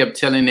he kept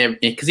telling them,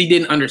 because he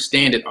didn't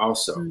understand it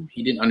also.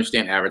 He didn't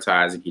understand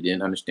advertising. He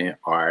didn't understand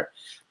art.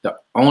 I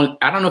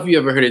don't know if you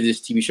ever heard of this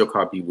TV show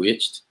called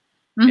Bewitched.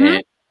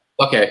 And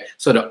okay,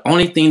 so the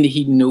only thing that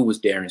he knew was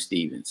Darren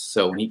Stevens.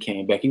 So when he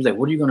came back, he was like,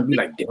 what are you going to be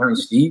like, Darren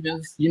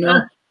Stevens? You know?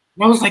 And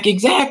I was like,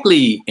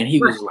 exactly. And he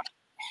was like,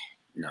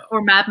 no.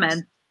 Or Mad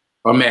Men.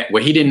 Or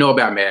well, he didn't know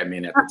about Mad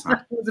Men at the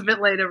time. It was a bit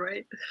later,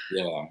 right?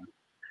 Yeah.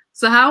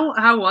 So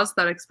how was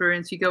that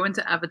experience? You go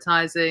into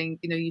advertising,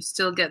 you know, you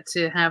still get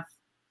to have,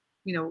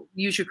 you know,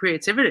 use your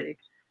creativity.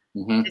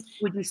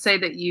 Would you say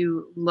that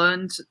you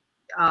learned,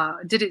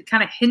 did it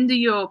kind of hinder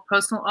your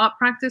personal art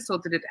practice or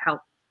did it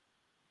help?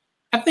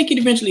 I think it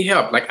eventually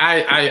helped. Like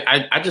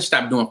I just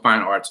stopped doing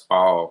fine arts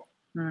all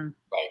like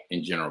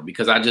in general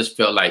because I just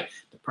felt like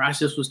the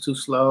process was too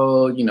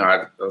slow. You know,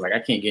 I was like, I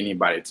can't get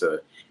anybody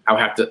to, I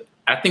would have to,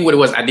 I think what it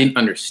was, I didn't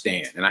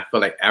understand. And I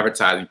felt like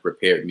advertising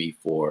prepared me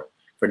for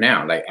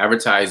now. Like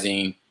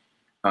advertising,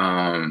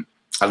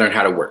 I learned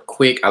how to work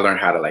quick. I learned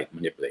how to like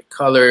manipulate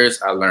colors.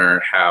 I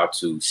learned how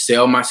to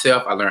sell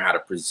myself. I learned how to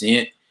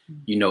present,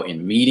 you know,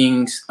 in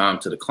meetings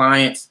to the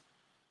clients.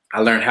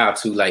 I learned how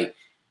to like,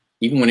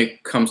 even when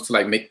it comes to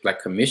like make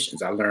like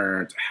commissions, I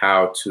learned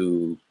how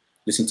to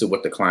listen to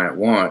what the client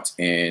wants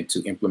and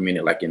to implement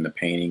it like in the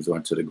paintings or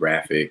into the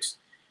graphics.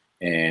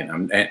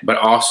 And but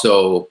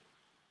also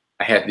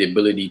I had the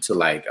ability to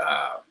like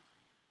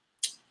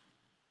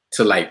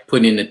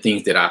put in the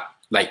things that I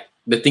like,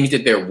 the things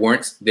that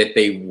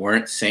they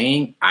weren't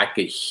saying. I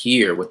could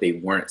hear what they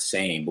weren't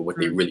saying, but what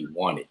they really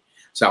wanted.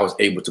 So I was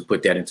able to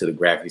put that into the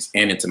graphics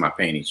and into my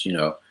paintings, you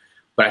know.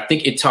 But I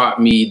think it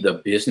taught me the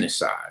business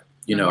side.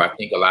 You know, I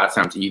think a lot of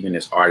times, even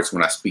as artists,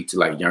 when I speak to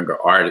like younger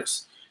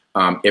artists,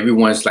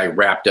 everyone's like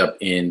wrapped up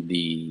in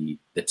the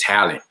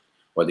talent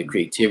or the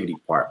creativity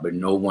part, but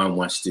no one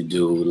wants to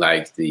do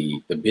like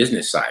the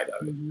business side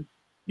of it,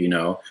 you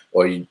know,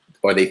 or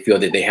they feel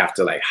that they have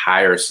to like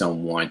hire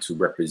someone to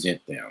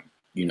represent them.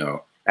 You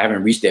know, I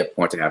haven't reached that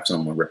point to have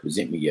someone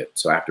represent me yet,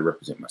 so I have to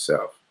represent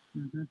myself.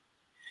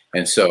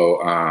 And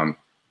so I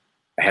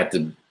had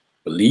to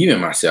believe in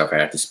myself. I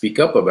had to speak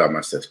up about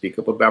myself, speak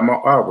up about my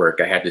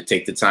artwork. I had to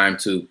take the time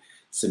to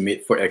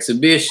submit for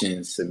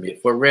exhibitions,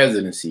 submit for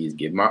residencies,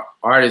 get my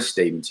artist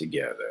statement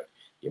together,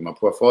 get my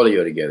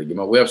portfolio together, get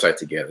my website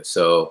together.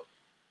 So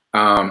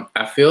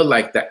I feel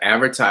like the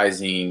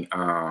advertising,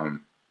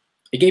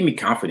 it gave me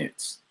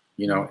confidence.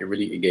 You know,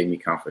 it gave me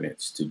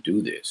confidence to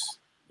do this,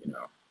 you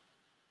know.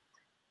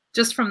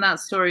 Just from that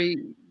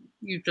story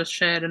you just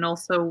shared, and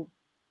also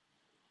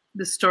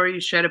the story you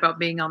shared about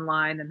being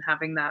online and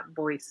having that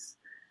voice,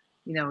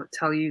 you know,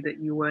 tell you that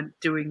you weren't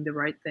doing the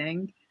right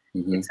thing.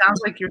 It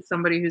sounds like you're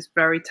somebody who's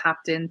very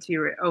tapped into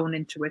your own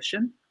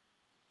intuition.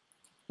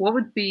 What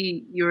would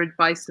be your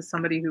advice to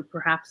somebody who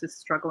perhaps is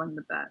struggling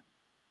with that?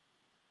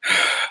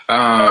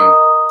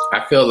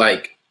 I feel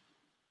like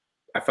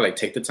I feel like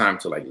take the time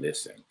to like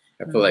listen.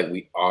 I feel like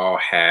we all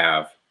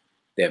have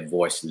that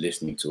voice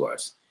listening to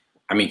us.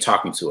 I mean,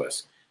 talking to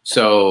us.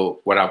 So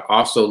what I've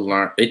also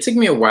learned, it took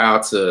me a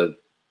while to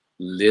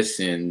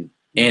listen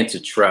and to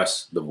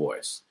trust the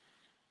voice,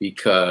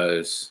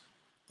 because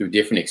through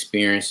different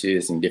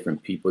experiences and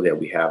different people that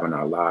we have in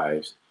our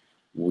lives,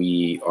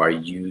 we are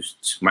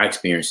used, my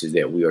experience is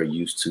that we are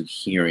used to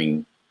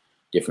hearing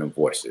different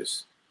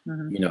voices.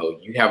 You know,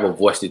 you have a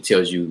voice that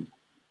tells you,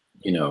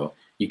 you know,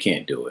 you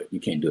can't do it. You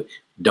can't do it.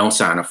 Don't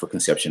sign up for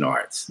conception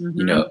arts.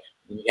 You know,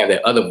 you have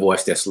that other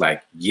voice that's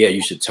like, yeah,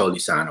 you should totally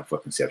sign up for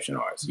conception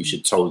arts. You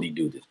should totally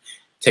do this.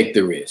 Take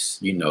the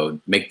risk, you know,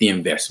 make the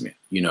investment,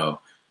 you know.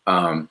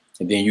 And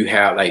then you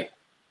have like,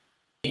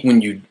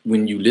 when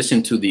you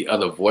listen to the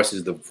other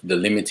voices, the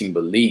limiting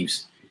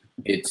beliefs,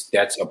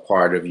 that's a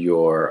part of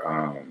your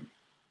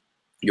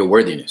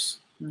worthiness.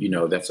 You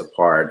know, that's a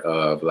part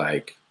of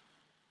like,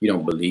 you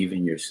don't believe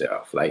in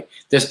yourself. Like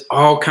there's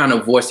all kind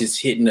of voices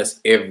hitting us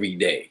every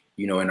day,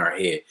 you know, in our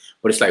head.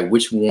 But it's like,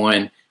 which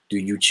one do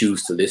you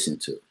choose to listen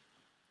to?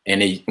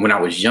 And when I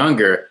was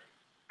younger,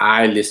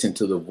 I listened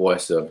to the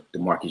voice of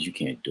Demarcus, you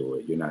can't do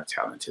it. You're not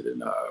talented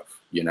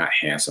enough. You're not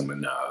handsome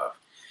enough.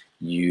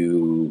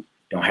 You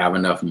don't have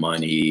enough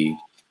money.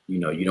 You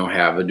know, you don't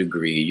have a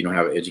degree. You don't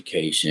have an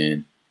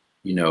education.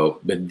 You know,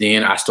 but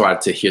then I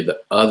started to hear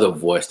the other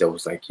voice that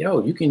was like,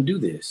 yo, you can do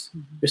this.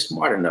 You're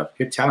smart enough.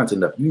 You're talented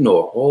enough. You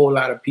know a whole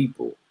lot of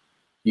people,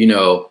 you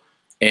know,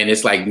 and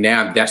it's like,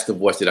 now that's the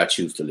voice that I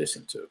choose to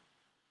listen to,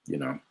 you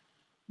know.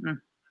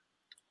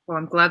 Well,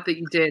 I'm glad that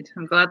you did.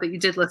 I'm glad that you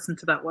did listen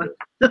to that one.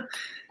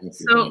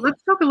 So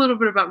let's talk a little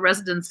bit about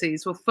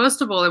residencies. Well,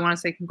 first of all, I want to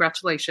say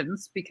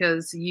congratulations,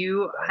 because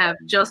you have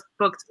just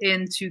booked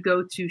in to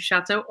go to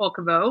Chateau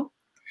Orcavo,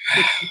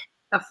 which is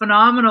a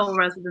phenomenal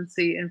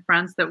residency in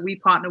France that we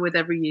partner with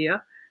every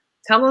year.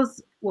 Tell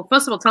us, well,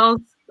 first of all, tell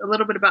us a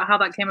little bit about how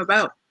that came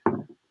about.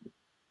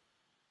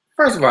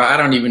 First of all, I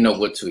don't even know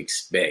what to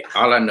expect.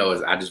 All I know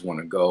is I just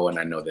want to go, and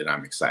I know that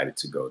I'm excited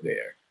to go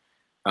there.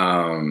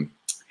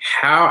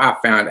 How I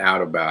found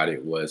out about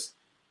it was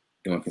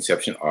doing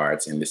conception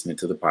arts and listening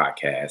to the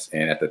podcast.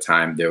 And at the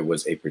time, there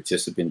was a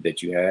participant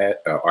that you had,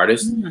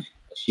 artist.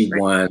 She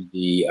won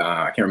the,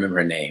 I can't remember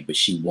her name, but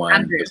she won.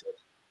 Andrea.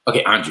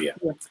 Okay, Andrea.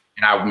 Yeah.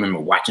 And I remember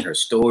watching her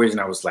stories,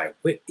 and I was like,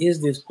 what is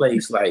this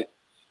place? Like,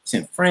 it's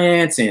in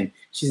France, and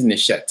she's in the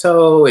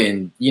chateau,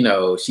 and, you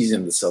know, she's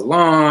in the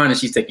salon, and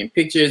she's taking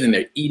pictures, and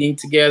they're eating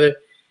together.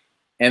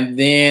 And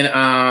then,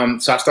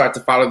 so I started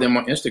to follow them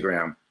on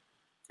Instagram.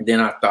 And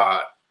then I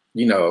thought,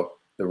 you know,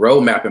 the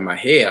roadmap in my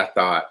head, I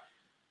thought,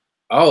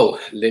 oh,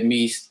 let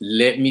me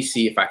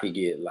see if I could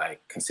get like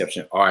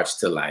conception arts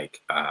to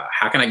like,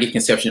 how can I get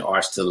conception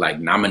arts to like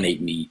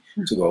nominate me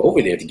to go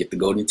over there to get the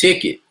golden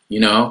ticket, you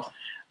know?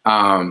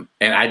 And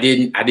I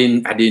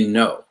didn't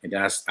know. And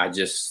then I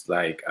just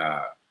like,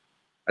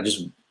 I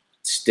just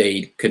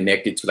stayed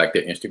connected to like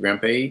their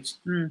Instagram page.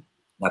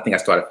 I think I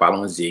started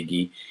following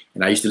Ziggy,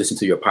 and I used to listen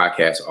to your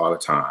podcast all the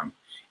time.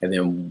 And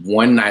then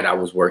one night I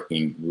was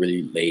working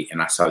really late,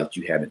 and I saw that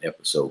you had an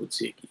episode with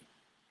Ziggy,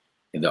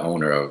 and the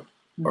owner of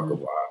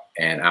Orcavo.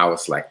 And I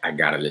was like, I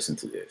gotta listen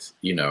to this,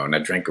 you know. And I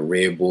drank a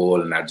Red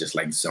Bull, and I just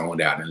like zoned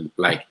out, and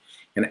like,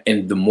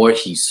 and the more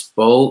he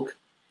spoke,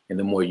 and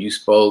the more you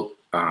spoke,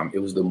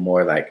 it was the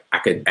more like I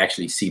could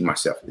actually see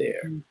myself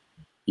there,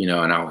 you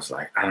know. And I was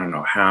like, I don't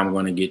know how I'm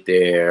gonna get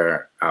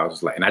there. I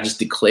was like, and I just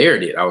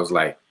declared it. I was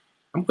like,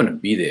 I'm gonna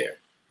be there,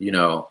 you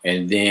know.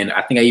 And then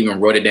I think I even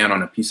wrote it down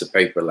on a piece of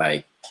paper,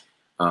 like,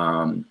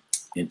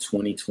 in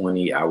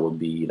 2020, I will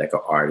be like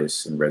an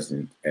artist in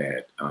resident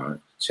at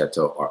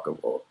Chateau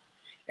Orcavo.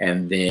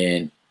 And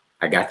then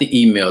I got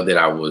the email that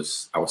I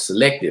was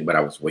selected, but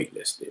I was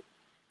waitlisted.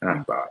 And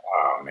I thought,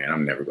 oh man,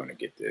 I'm never going to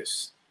get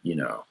this, you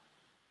know.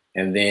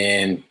 And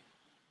then,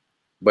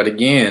 but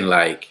again,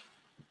 like,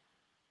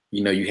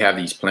 you know, you have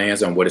these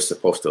plans on what it's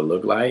supposed to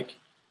look like.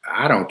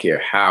 I don't care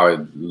how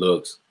it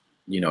looks,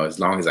 you know, as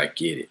long as I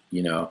get it,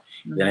 you know.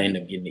 Then I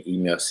ended up getting an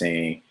email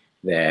saying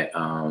that,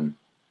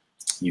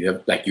 you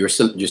have like you're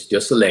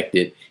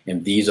selected,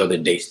 and these are the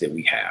dates that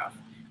we have.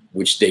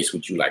 Which dates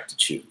would you like to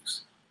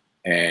choose?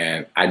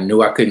 And I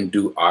knew I couldn't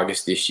do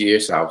August this year,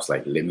 so I was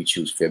like, let me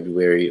choose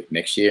February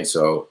next year.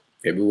 So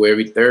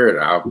February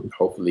 3rd, I'll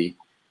hopefully,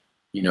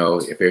 you know,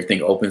 if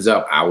everything opens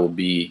up, I will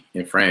be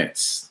in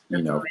France.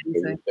 You know,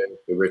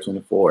 February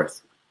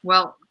 24th.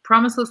 Well,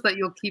 promise us that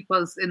you'll keep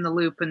us in the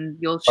loop, and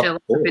you'll share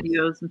lots of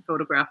videos and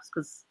photographs,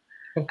 because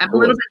I'm a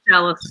little bit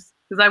jealous,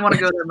 because I want to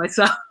go there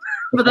myself.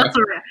 But that's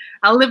all right.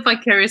 I'll live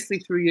vicariously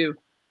through you.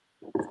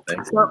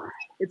 So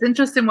it's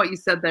interesting what you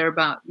said there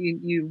about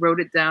you wrote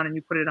it down and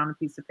you put it on a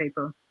piece of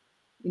paper.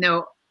 You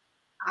know,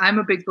 I'm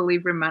a big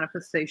believer in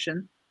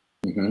manifestation.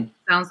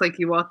 Sounds like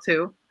you are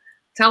too.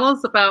 Tell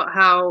us about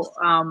how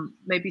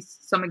maybe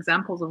some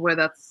examples of where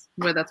that's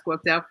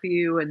worked out for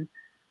you, and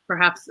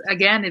perhaps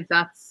again, if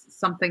that's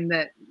something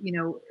that, you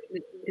know,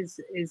 is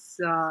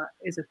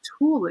a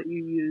tool that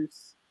you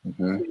use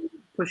to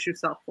push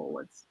yourself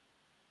forwards.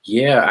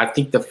 Yeah, I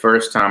think the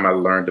first time I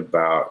learned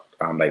about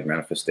like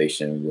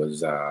manifestation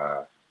was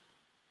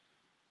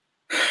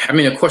I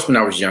mean, of course, when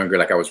I was younger,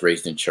 like I was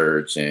raised in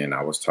church and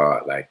I was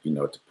taught like, you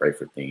know, to pray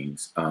for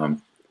things.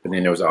 But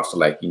then there was also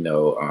like, you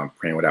know,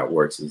 praying without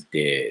works is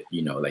dead.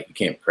 You know, like you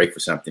can't pray for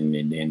something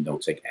and then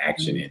don't take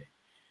action in it.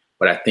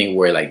 But I think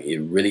where like it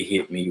really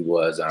hit me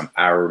was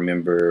I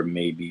remember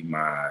maybe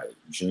my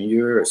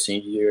junior or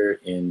senior year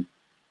in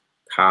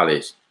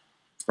college.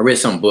 I read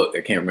some book.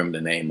 I can't remember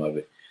the name of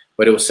it,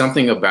 but it was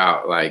something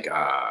about like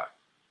a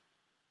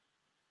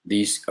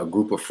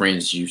group of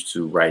friends used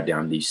to write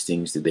down these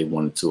things that they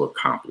wanted to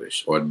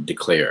accomplish or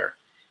declare,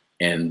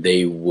 and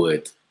they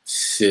would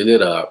seal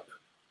it up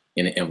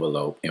in an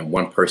envelope, and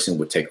one person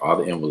would take all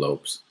the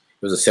envelopes.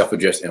 It was a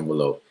self-addressed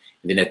envelope.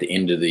 And then at the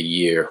end of the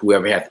year,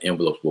 whoever had the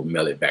envelopes will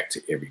mail it back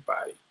to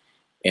everybody.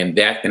 And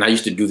I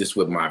used to do this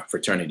with my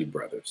fraternity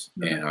brothers.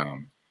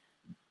 And,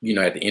 you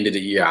know, at the end of the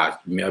year, I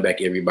mail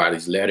back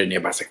everybody's letter and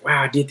everybody's like,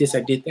 wow, I did this,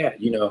 I did that,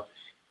 you know.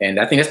 And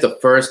I think that's the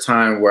first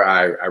time where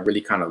I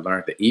really kind of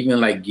learned that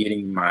even like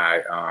getting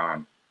my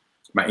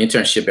my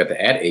internship at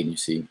the ad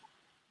agency,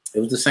 it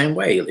was the same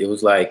way. It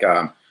was like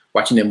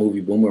watching that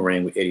movie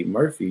Boomerang with Eddie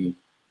Murphy. It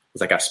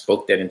was like I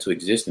spoke that into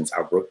existence.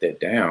 I wrote that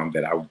down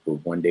that I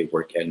would one day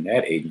work at an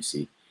ad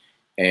agency.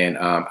 And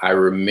I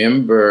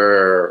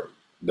remember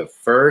the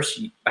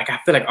first, like I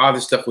feel like all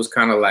this stuff was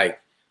kind of like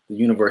the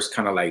universe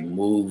kind of like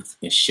moved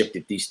and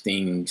shifted these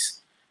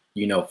things,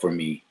 you know, for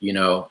me, you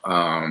know.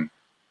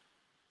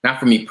 Not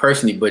for me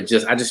personally, but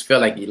I just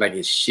felt like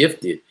it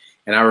shifted.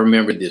 And I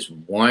remember this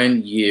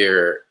one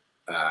year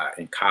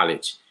in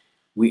college,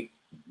 the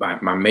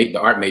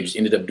art majors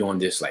ended up doing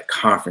this like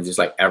conference, this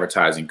like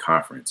advertising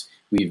conference.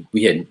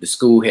 The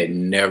school had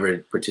never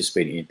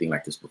participated in anything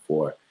like this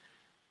before.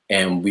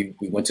 And we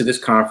went to this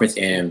conference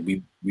and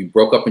we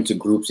broke up into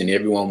groups and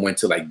everyone went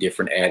to like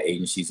different ad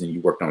agencies and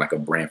you worked on like a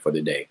brand for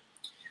the day.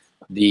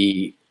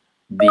 The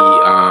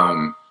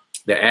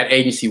ad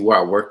agency where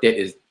I worked at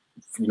is,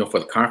 you know, for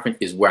the conference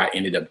is where I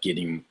ended up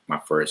getting my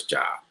first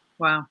job.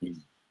 Wow.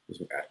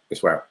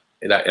 It's where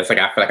it's like,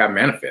 I feel like I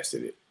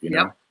manifested it, you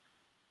know?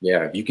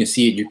 Yeah. If you can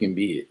see it, you can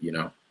be it, you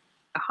know?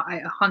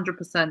 I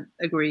 100%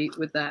 agree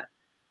with that.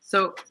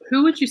 So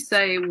who would you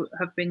say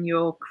have been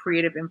your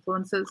creative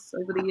influences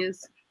over the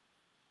years?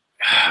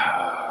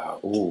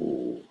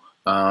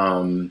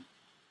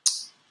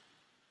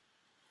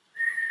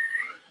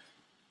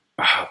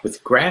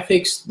 With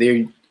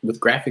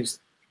graphics,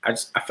 I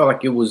felt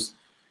like it was,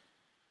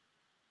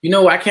 you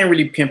know, I can't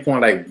really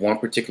pinpoint like one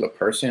particular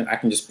person. I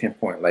can just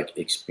pinpoint like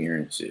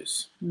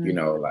experiences, you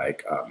know,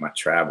 like my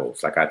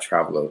travels. Like I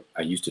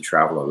used to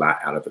travel a lot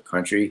out of the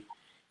country,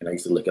 and I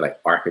used to look at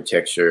like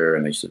architecture,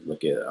 and I used to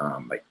look at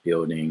like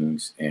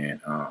buildings, and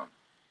I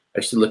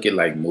used to look at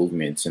like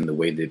movements and the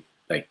way that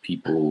like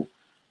people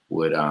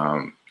would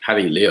how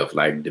they live,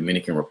 like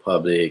Dominican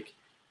Republic,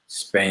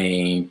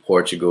 Spain,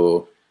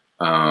 Portugal.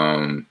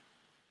 I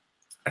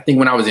think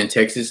when I was in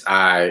Texas,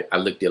 I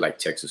looked at like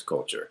Texas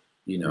culture,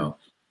 you know.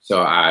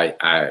 So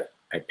I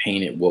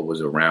painted what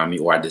was around me,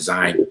 or I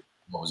designed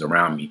what was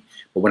around me.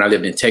 But when I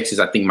lived in Texas,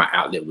 I think my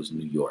outlet was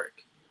New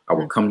York. I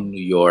would come to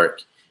New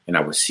York and I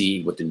would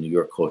see what the New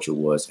York culture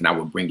was, and I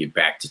would bring it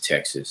back to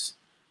Texas,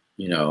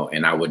 you know,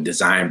 and I would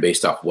design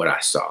based off what I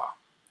saw,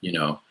 you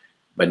know.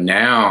 But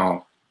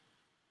now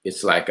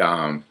it's like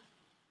I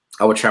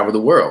would travel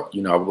the world,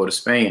 you know. I would go to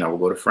Spain, I would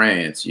go to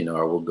France, you know,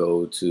 I would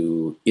go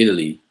to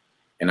Italy,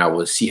 and I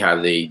would see how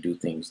they do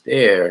things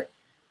there.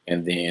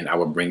 And then I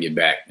would bring it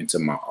back into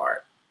my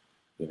art,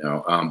 you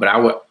know. But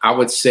I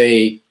would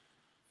say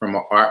from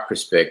an art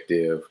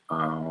perspective,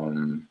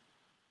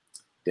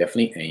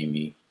 definitely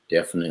Amy,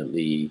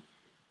 definitely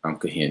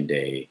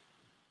Kahinde,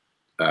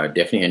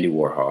 definitely Andy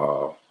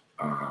Warhol,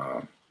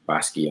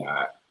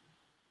 Basquiat,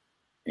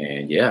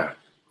 and yeah.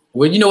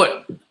 Well, you know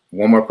what?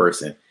 One more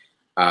person.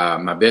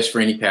 My best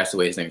friend, he passed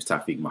away. His name is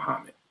Tawfiq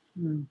Muhammad.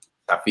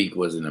 Tawfiq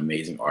was an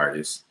amazing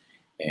artist.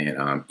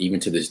 And even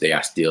to this day, I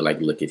still like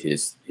look at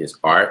his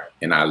art,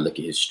 and I look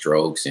at his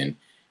strokes and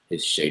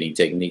his shading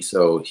technique.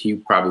 So he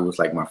probably was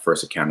like my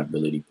first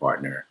accountability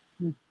partner,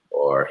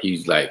 or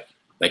he's like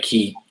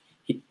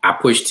I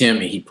pushed him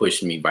and he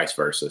pushed me, vice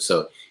versa.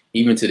 So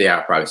even today,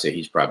 I'd probably say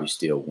he's probably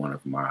still one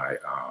of my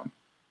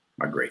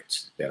my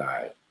greats that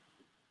I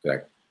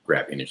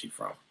grab energy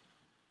from.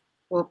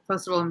 Well,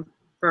 first of all, I'm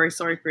very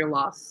sorry for your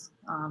loss,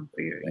 for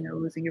your, you know,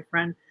 losing your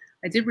friend.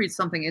 I did read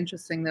something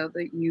interesting though,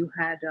 that you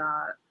had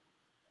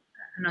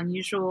an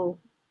unusual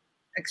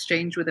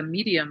exchange with a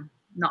medium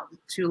not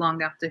too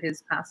long after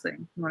his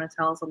passing. You want to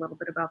tell us a little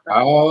bit about that?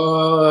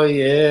 Oh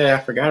yeah,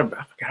 I forgot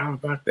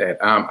about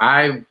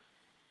that.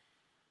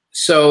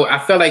 So I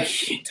felt like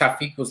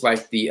Tawfiq was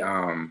like the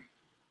I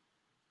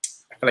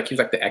felt like he was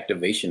like the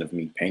activation of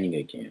me painting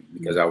again,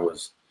 because I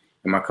was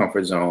in my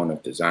comfort zone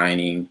of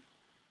designing,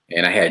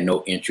 and I had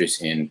no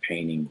interest in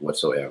painting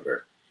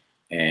whatsoever.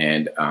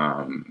 And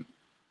I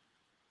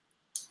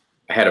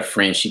had a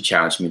friend, she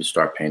challenged me to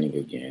start painting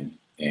again.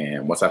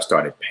 And once I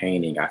started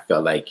painting, I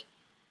felt like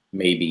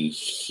maybe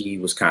he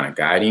was kind of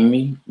guiding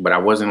me, but I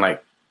wasn't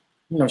like,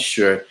 you know,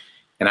 sure.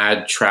 And I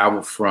had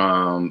traveled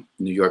from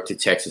New York to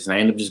Texas, and I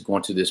ended up just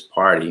going to this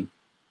party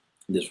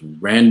this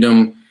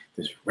random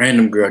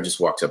girl just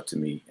walks up to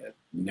me. I've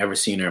never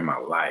seen her in my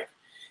life.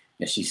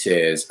 And she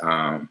says,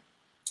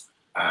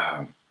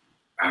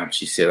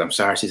 she said, I'm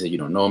sorry. She said, you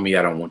don't know me.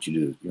 I don't want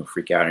you to,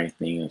 freak out or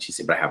anything. And she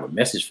said, but I have a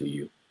message for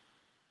you.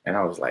 And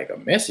I was like, a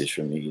message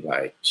for me?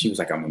 Like, she was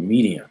like, I'm a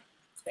medium.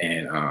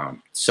 And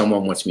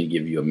someone wants me to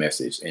give you a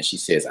message. And she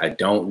says, I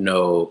don't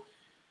know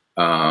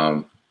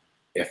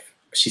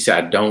she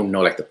said, I don't know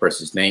like the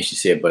person's name. She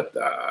said, but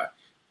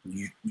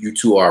you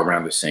two are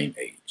around the same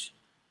age.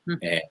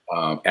 Mm-hmm.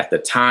 And at the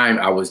time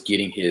I was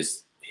getting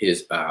his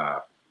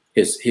art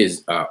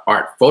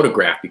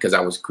photograph because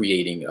I was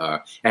creating, I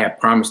had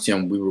promised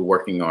him we were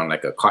working on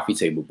like a coffee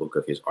table book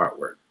of his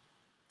artwork.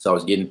 So I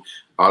was getting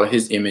all of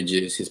his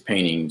images, his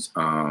paintings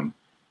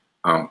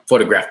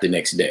photographed the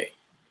next day.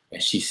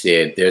 And she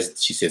said,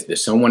 she says,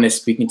 there's someone that's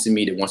speaking to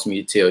me that wants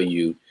me to tell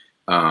you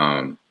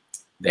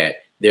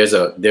that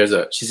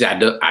she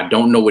said, I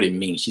don't know what it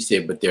means. She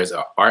said, but there's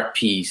an art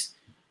piece.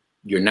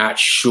 You're not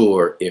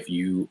sure if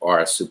you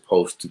are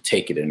supposed to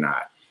take it or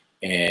not.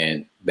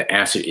 And the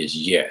answer is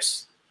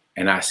yes.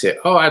 And I said,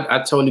 oh, I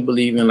totally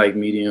believe in like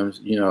mediums,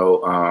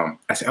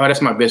 I said, oh,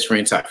 that's my best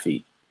friend,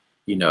 Tafi,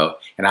 and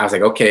I was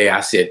like, okay.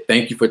 I said,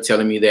 thank you for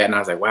telling me that. And I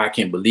was like, wow, I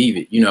can't believe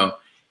it,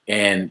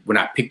 And when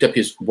I picked up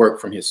his work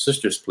from his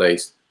sister's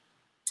place,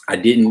 I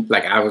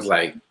was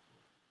like,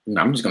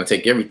 I'm just going to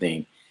take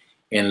everything.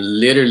 And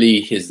literally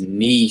his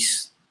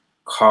niece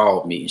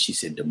called me and she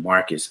said,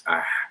 Demarcus,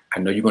 I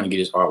know you're going to get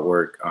his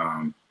artwork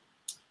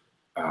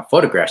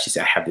photographed. She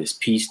said, I have this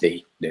piece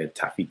that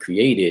Tafi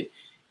created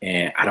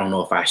and I don't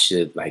know if I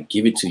should like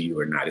give it to you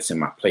or not. It's in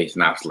my place.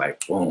 And I was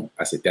like, boom.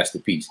 I said, that's the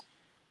piece.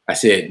 I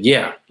said,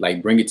 yeah,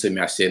 like bring it to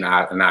me. I said,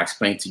 and I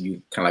explained to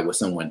you kind of like what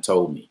someone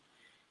told me.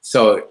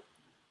 So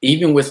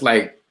even with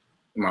like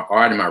my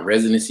art and my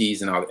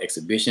residencies and all the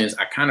exhibitions,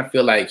 I kind of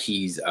feel like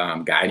he's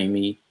guiding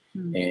me.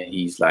 Mm-hmm. And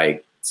he's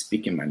like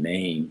speaking my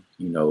name,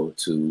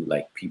 to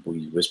like people.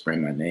 He's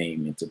whispering my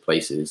name into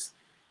places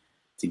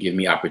to give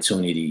me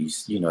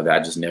opportunities, that I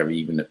just never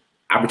even,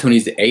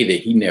 opportunities that A,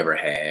 that he never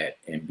had,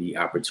 and B,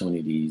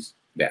 opportunities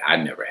that I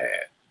never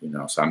had,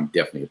 so I'm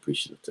definitely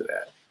appreciative to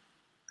that.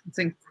 It's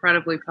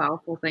incredibly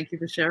powerful. Thank you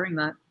for sharing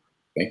that.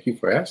 Thank you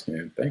for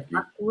asking. Thank you.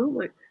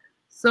 Absolutely.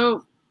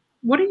 So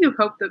what do you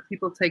hope that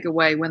people take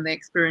away when they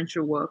experience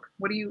your work?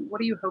 What do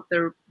you hope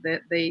their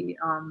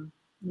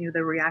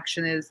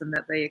reaction is and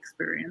that they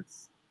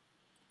experience?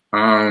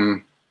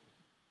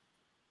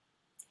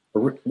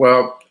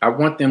 Well, I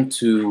want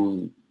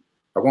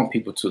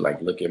people to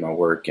like look at my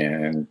work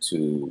and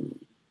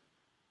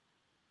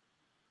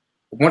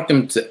I want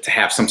them to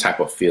have some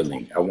type of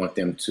feeling. I want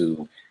them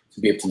to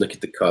be able to look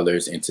at the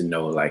colors and to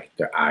know like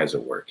their eyes are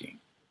working.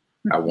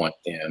 Mm-hmm. I want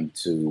them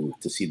to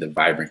see the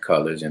vibrant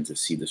colors and to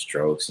see the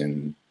strokes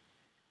and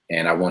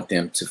I want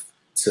them to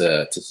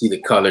see the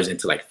colors and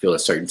to like feel a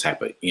certain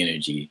type of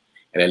energy,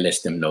 and that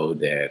lets them know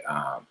that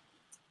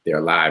they're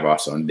alive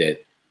also and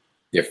that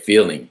they're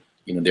feeling,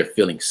 they're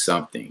feeling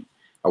something.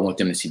 I want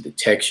them to see the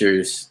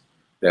textures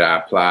that I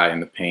apply in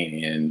the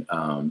paint, and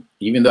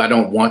even though I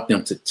don't want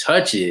them to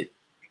touch it,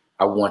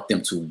 I want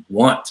them to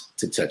want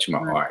to touch my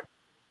art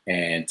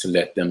and to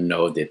let them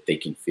know that they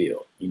can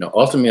feel.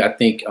 Ultimately, I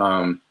think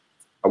I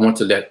want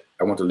to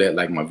let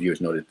like my viewers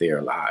know that they're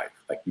alive,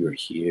 like you're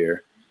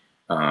here.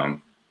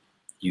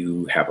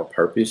 You have a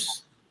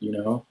purpose,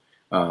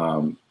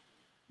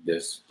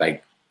 there's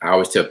like, I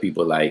always tell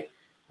people like,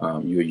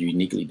 you're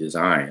uniquely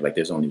designed. Like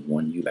there's only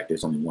one you, like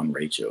there's only one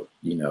Rachel,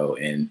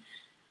 and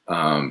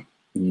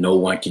no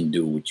one can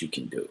do what you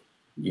can do,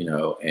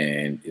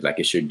 and like,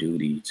 it's your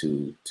duty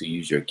to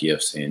use your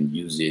gifts and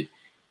use it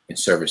in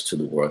service to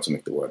the world to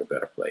make the world a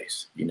better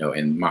place,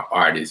 and my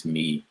art is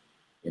me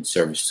in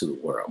service to the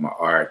world. My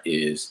art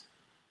is,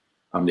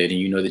 I'm letting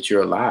you know that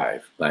you're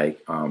alive,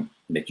 like,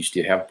 that you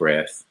still have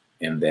breath,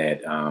 and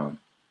that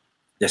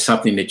there's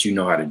something that you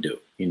know how to do.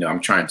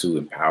 I'm trying to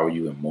empower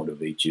you and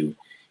motivate you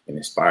and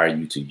inspire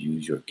you to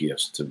use your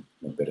gifts to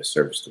better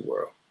service the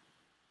world.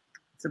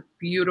 It's a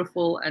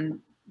beautiful and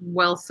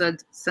well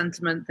said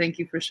sentiment. Thank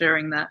you for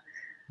sharing that.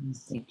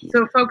 Thank you.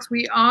 So folks,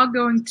 we are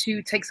going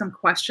to take some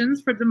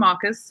questions for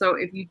Demarcus. So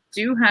if you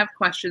do have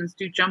questions,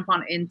 do jump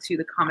on into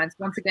the comments.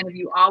 Once again, if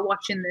you are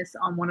watching this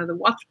on one of the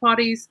watch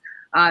parties,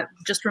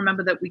 just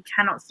remember that we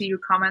cannot see your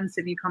comments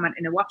if you comment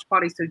in a watch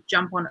party. So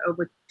jump on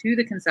over to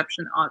the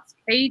Conception Arts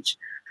page.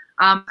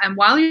 And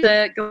while you're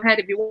there, go ahead,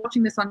 if you're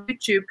watching this on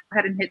YouTube, go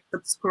ahead and hit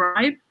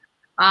subscribe.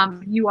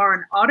 If you are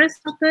an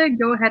artist out there,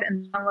 go ahead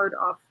and download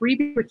our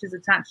freebie, which is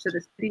attached to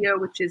this video,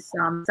 which is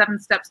 7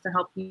 steps to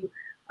help you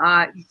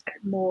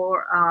get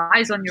more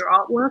eyes on your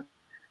artwork.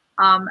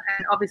 And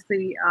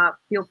obviously,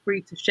 feel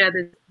free to share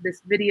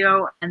this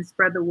video and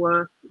spread the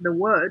word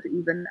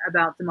even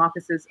about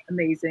Demarcus's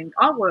amazing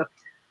artwork.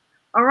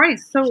 All right,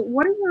 so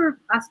what are your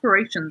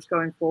aspirations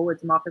going forward,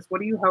 Demarcus?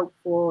 What do you hope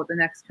for the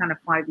next kind of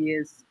 5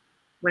 years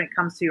when it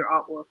comes to your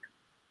artwork?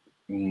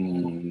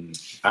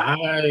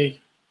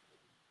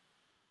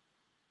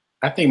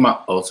 I think my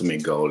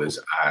ultimate goal is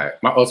I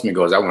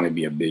want to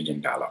be a $1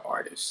 billion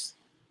artist.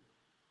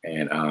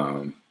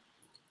 And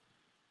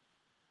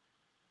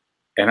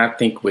I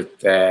think with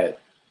that,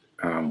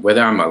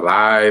 whether I'm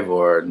alive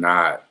or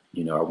not,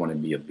 you know, I want to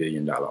be $1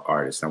 billion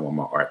artist. I want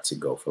my art to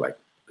go for like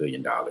 $1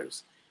 billion.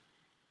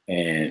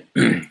 And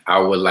I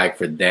would like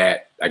for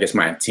that, I guess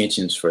my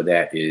intentions for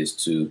that is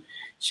to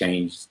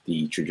change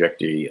the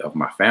trajectory of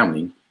my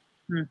family,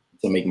 to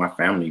make my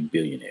family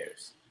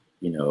billionaires,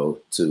 you know,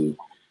 to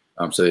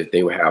so that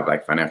they would have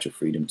like financial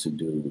freedom to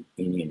do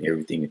any and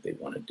everything that they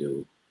want to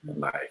do in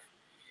life.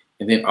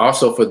 And then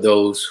also for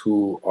those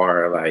who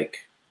are like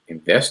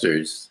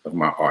investors of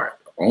my art,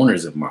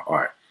 owners of my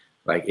art,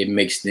 like it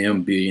makes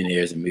them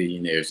billionaires and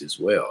millionaires as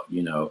well,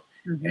 you know.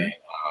 And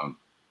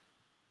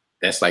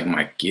that's like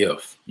my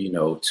gift, you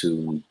know,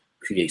 to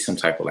create some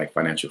type of like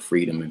financial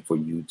freedom, and for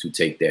you to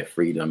take that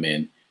freedom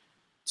and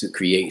to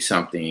create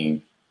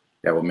something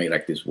that will make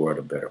like this world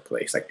a better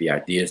place. Like the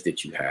ideas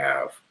that you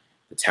have,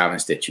 the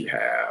talents that you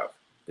have,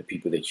 the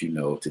people that you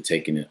know, to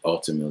take in and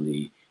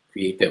ultimately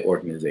create that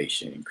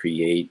organization,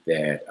 create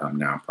that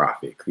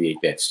nonprofit, create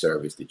that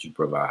service that you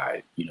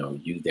provide, you know,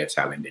 use that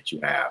talent that you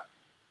have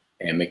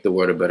and make the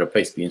world a better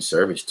place, be in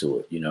service to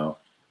it, you know.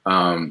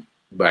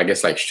 But I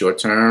guess like short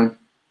term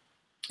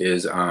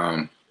is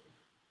I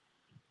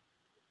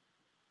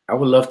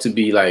would love to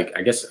be like,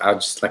 I guess I'll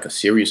just like a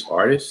serious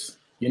artist,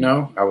 you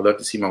know. I would love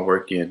to see my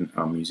work in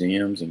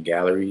museums and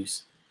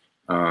galleries.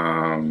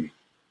 I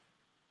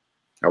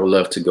would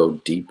love to go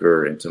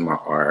deeper into my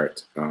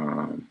art,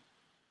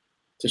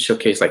 to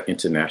showcase like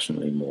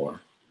internationally more,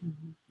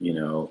 you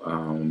know,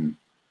 and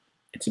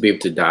to be able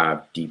to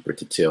dive deeper,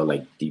 to tell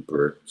like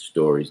deeper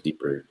stories,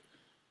 deeper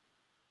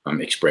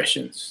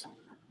expressions,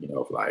 you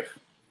know, of life.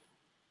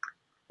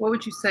 What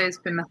would you say has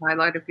been the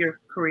highlight of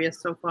your career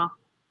so far?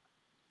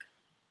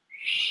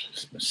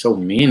 So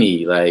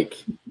many,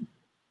 like,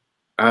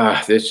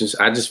 there's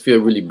just, I just feel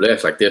really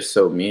blessed. Like there's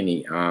so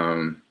many.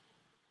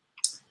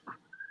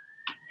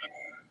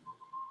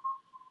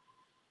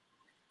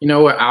 You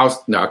know what?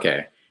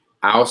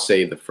 I'll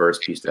say the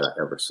first piece that I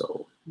ever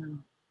sold.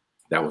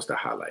 That was the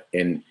highlight.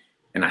 And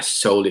I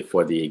sold it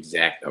for the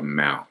exact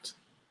amount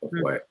of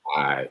what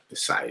I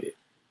decided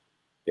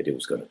that it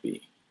was going to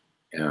be.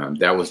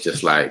 That was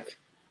just like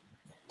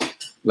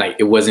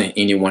it wasn't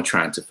anyone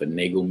trying to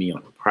finagle me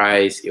on the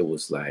price. It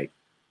was like,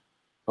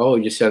 oh,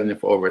 you're selling it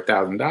for over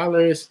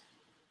 $1,000.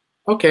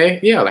 Okay.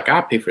 Yeah. Like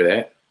I'll pay for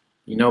that,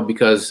 you know,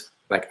 because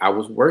like I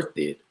was worth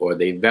it, or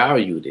they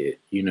valued it,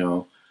 you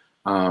know.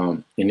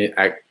 And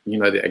I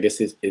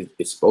guess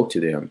it spoke to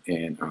them,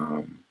 and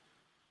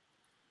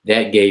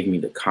that gave me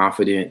the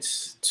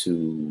confidence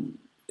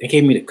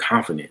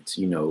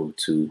you know,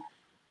 to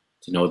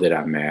know that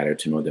I matter,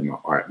 to know that my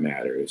art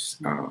matters.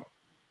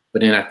 But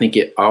then I think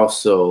it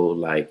also,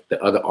 like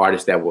the other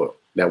artists that were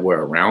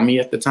around me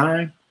at the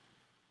time,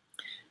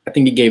 I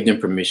think it gave them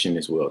permission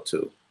as well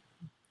too,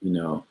 you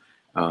know.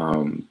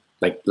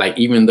 Like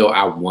even though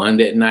I won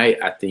that night,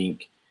 I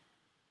think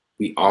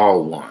we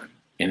all won.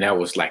 And that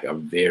was like a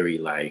very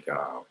like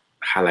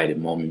highlighted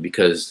moment,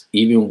 because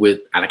even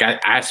with I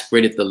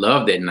spreaded the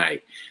love that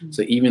night.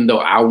 So even though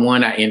I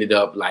won, I ended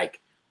up like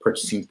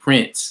purchasing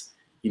prints.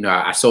 You know,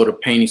 I sold a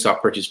painting, so I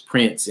purchased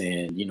prints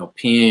and, you know,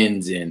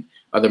 pins and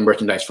other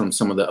merchandise from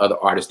some of the other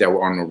artists that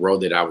were on the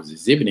road that I was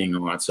exhibiting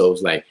on. So it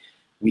was like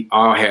we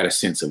all had a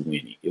sense of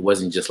winning. It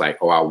wasn't just like,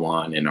 oh, I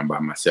won and I'm by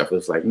myself. It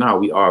was like, no,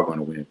 we are going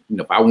to win. You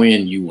know, if I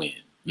win, you win.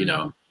 You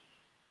know,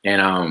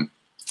 and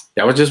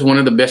that was just one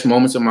of the best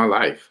moments of my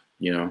life.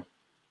 You know,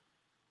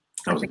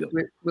 I think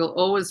we'll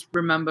always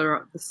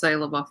remember the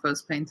sale of our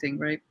first painting,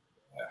 right?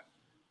 Yeah.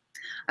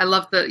 I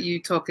love that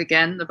you talk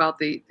again about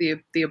the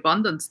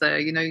abundance there.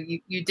 You know,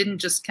 you didn't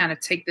just kind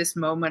of take this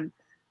moment,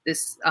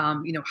 this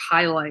you know,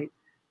 highlight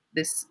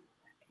this,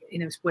 you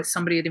know, where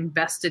somebody had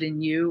invested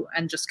in you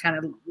and just kind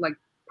of like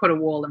put a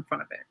wall in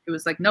front of it. It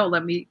was like, no,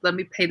 let me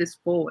pay this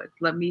forward.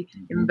 Let me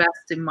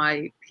invest in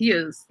my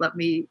peers. Let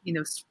me, you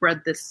know,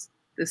 spread this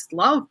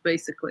love,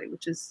 basically,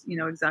 which is, you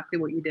know, exactly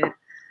what you did.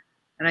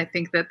 And I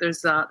think that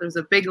there's a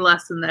big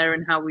lesson there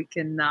in how we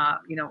can,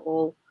 you know,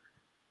 all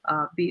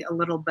be a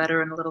little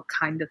better and a little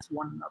kinder to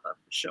one another,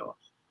 for sure.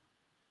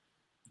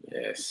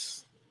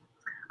 Yes.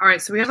 All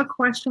right, so we have a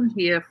question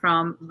here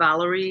from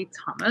Valerie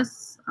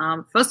Thomas.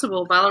 First of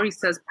all, Valerie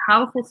says,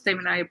 powerful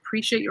statement. I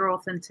appreciate your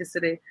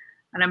authenticity,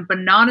 and I'm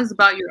bananas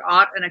about your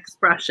art and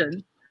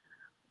expression.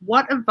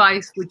 What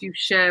advice would you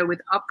share with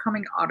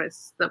upcoming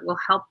artists that will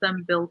help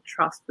them build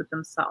trust with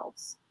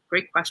themselves?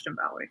 Great question,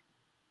 Valerie.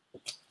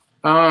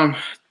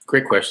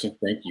 Great question.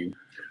 Thank you.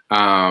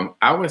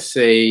 I would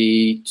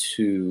say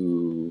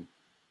take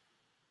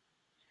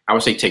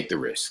the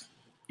risk.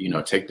 You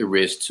know, take the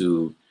risk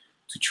to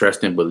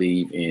trust and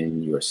believe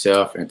in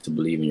yourself and to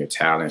believe in your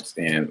talents.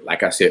 And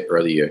like I said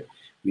earlier,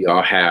 we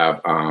all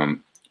have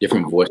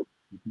different voices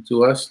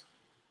to us,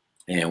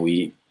 and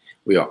we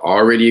are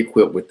already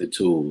equipped with the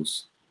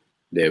tools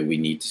that we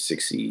need to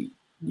succeed.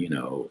 You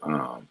know,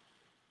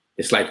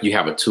 it's like you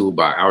have a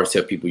toolbox. I always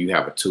tell people you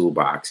have a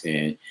toolbox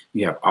and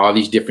you have all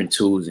these different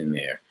tools in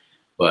there,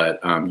 but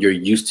you're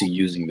used to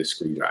using the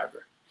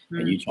screwdriver.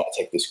 and you try to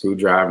take the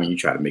screwdriver and you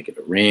try to make it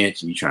a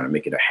wrench and you try to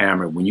make it a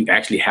hammer, when you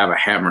actually have a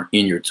hammer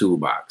in your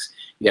toolbox,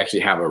 you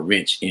actually have a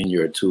wrench in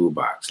your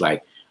toolbox.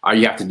 Like, all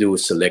you have to do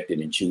is select it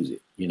and choose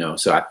it, you know?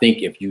 So I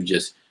think if you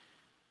just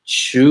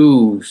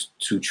choose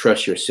to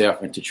trust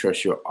yourself and to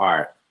trust your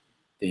art,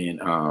 then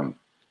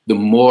the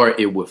more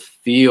it will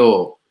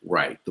feel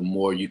right, the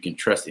more you can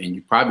trust it. And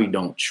you probably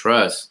don't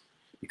trust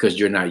because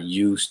you're not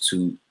used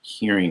to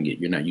hearing it.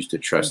 You're not used to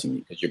trusting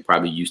it because you're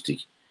probably used to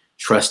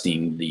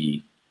trusting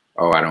the,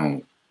 oh, I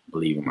don't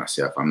believe in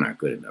myself, I'm not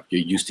good enough.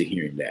 You're used to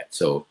hearing that.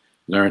 So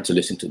learn to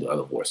listen to the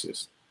other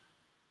voices.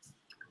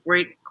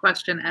 Great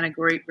question and a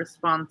great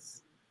response.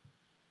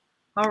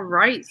 All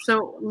right,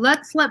 so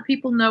let's let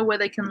people know where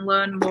they can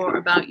learn more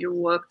about your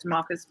work,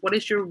 Demarcus. What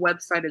is your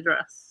website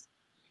address?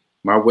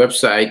 My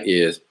website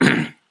is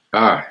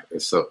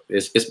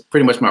it's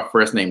pretty much my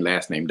first name,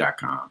 last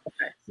name.com.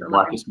 Okay, so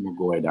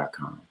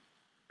DemarcusMcGaughey.com.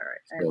 All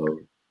right. So,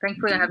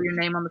 thankfully, I have your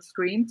name on the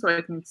screen so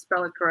I can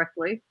spell it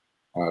correctly.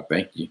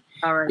 Thank you.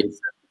 All right, so,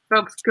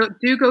 folks,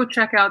 go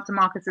check out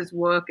Demarcus's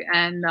work,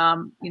 and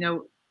you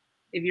know,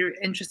 if you're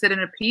interested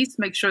in a piece,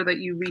 make sure that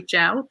you reach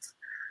out.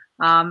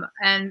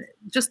 And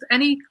just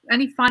any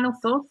final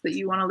thoughts that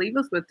you want to leave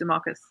us with,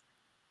 Demarcus?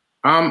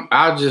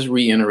 I'll just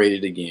reiterate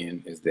it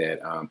again: is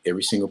that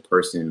every single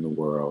person in the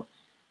world,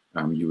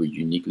 you were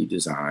uniquely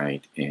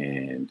designed,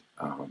 and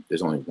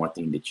there's only one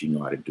thing that you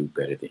know how to do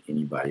better than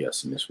anybody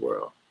else in this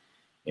world.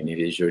 And it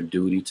is your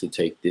duty to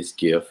take this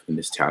gift and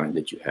this talent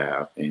that you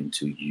have and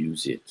to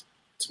use it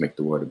to make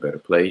the world a better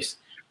place.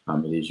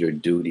 It is your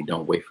duty.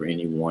 Don't wait for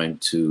anyone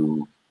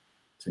to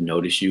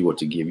notice you or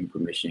to give you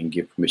permission.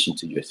 Give permission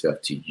to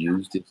yourself to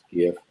use this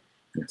gift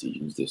and to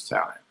use this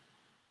talent.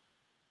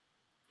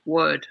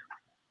 Word.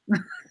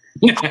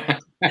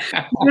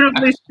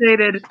 Beautifully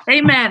stated.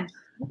 Amen.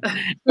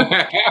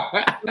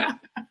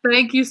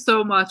 Thank you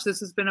so much. This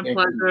has been a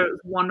pleasure. It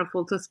was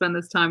wonderful to spend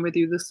this time with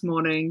you this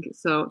morning.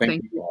 So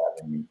thank you. For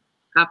having me.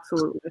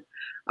 Absolutely.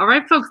 All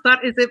right, folks,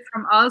 that is it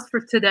from us for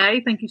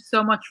today. Thank you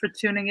so much for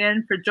tuning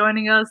in, for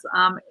joining us.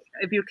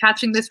 If you're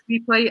catching this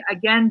replay,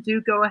 again,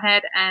 do go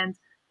ahead and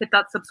hit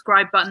that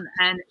subscribe button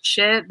and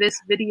share this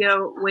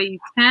video where you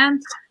can.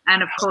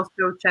 And of course,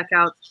 go check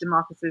out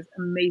Demarcus's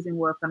amazing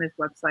work on his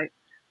website.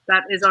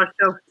 That is our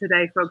show for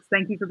today, folks.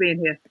 Thank you for being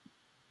here.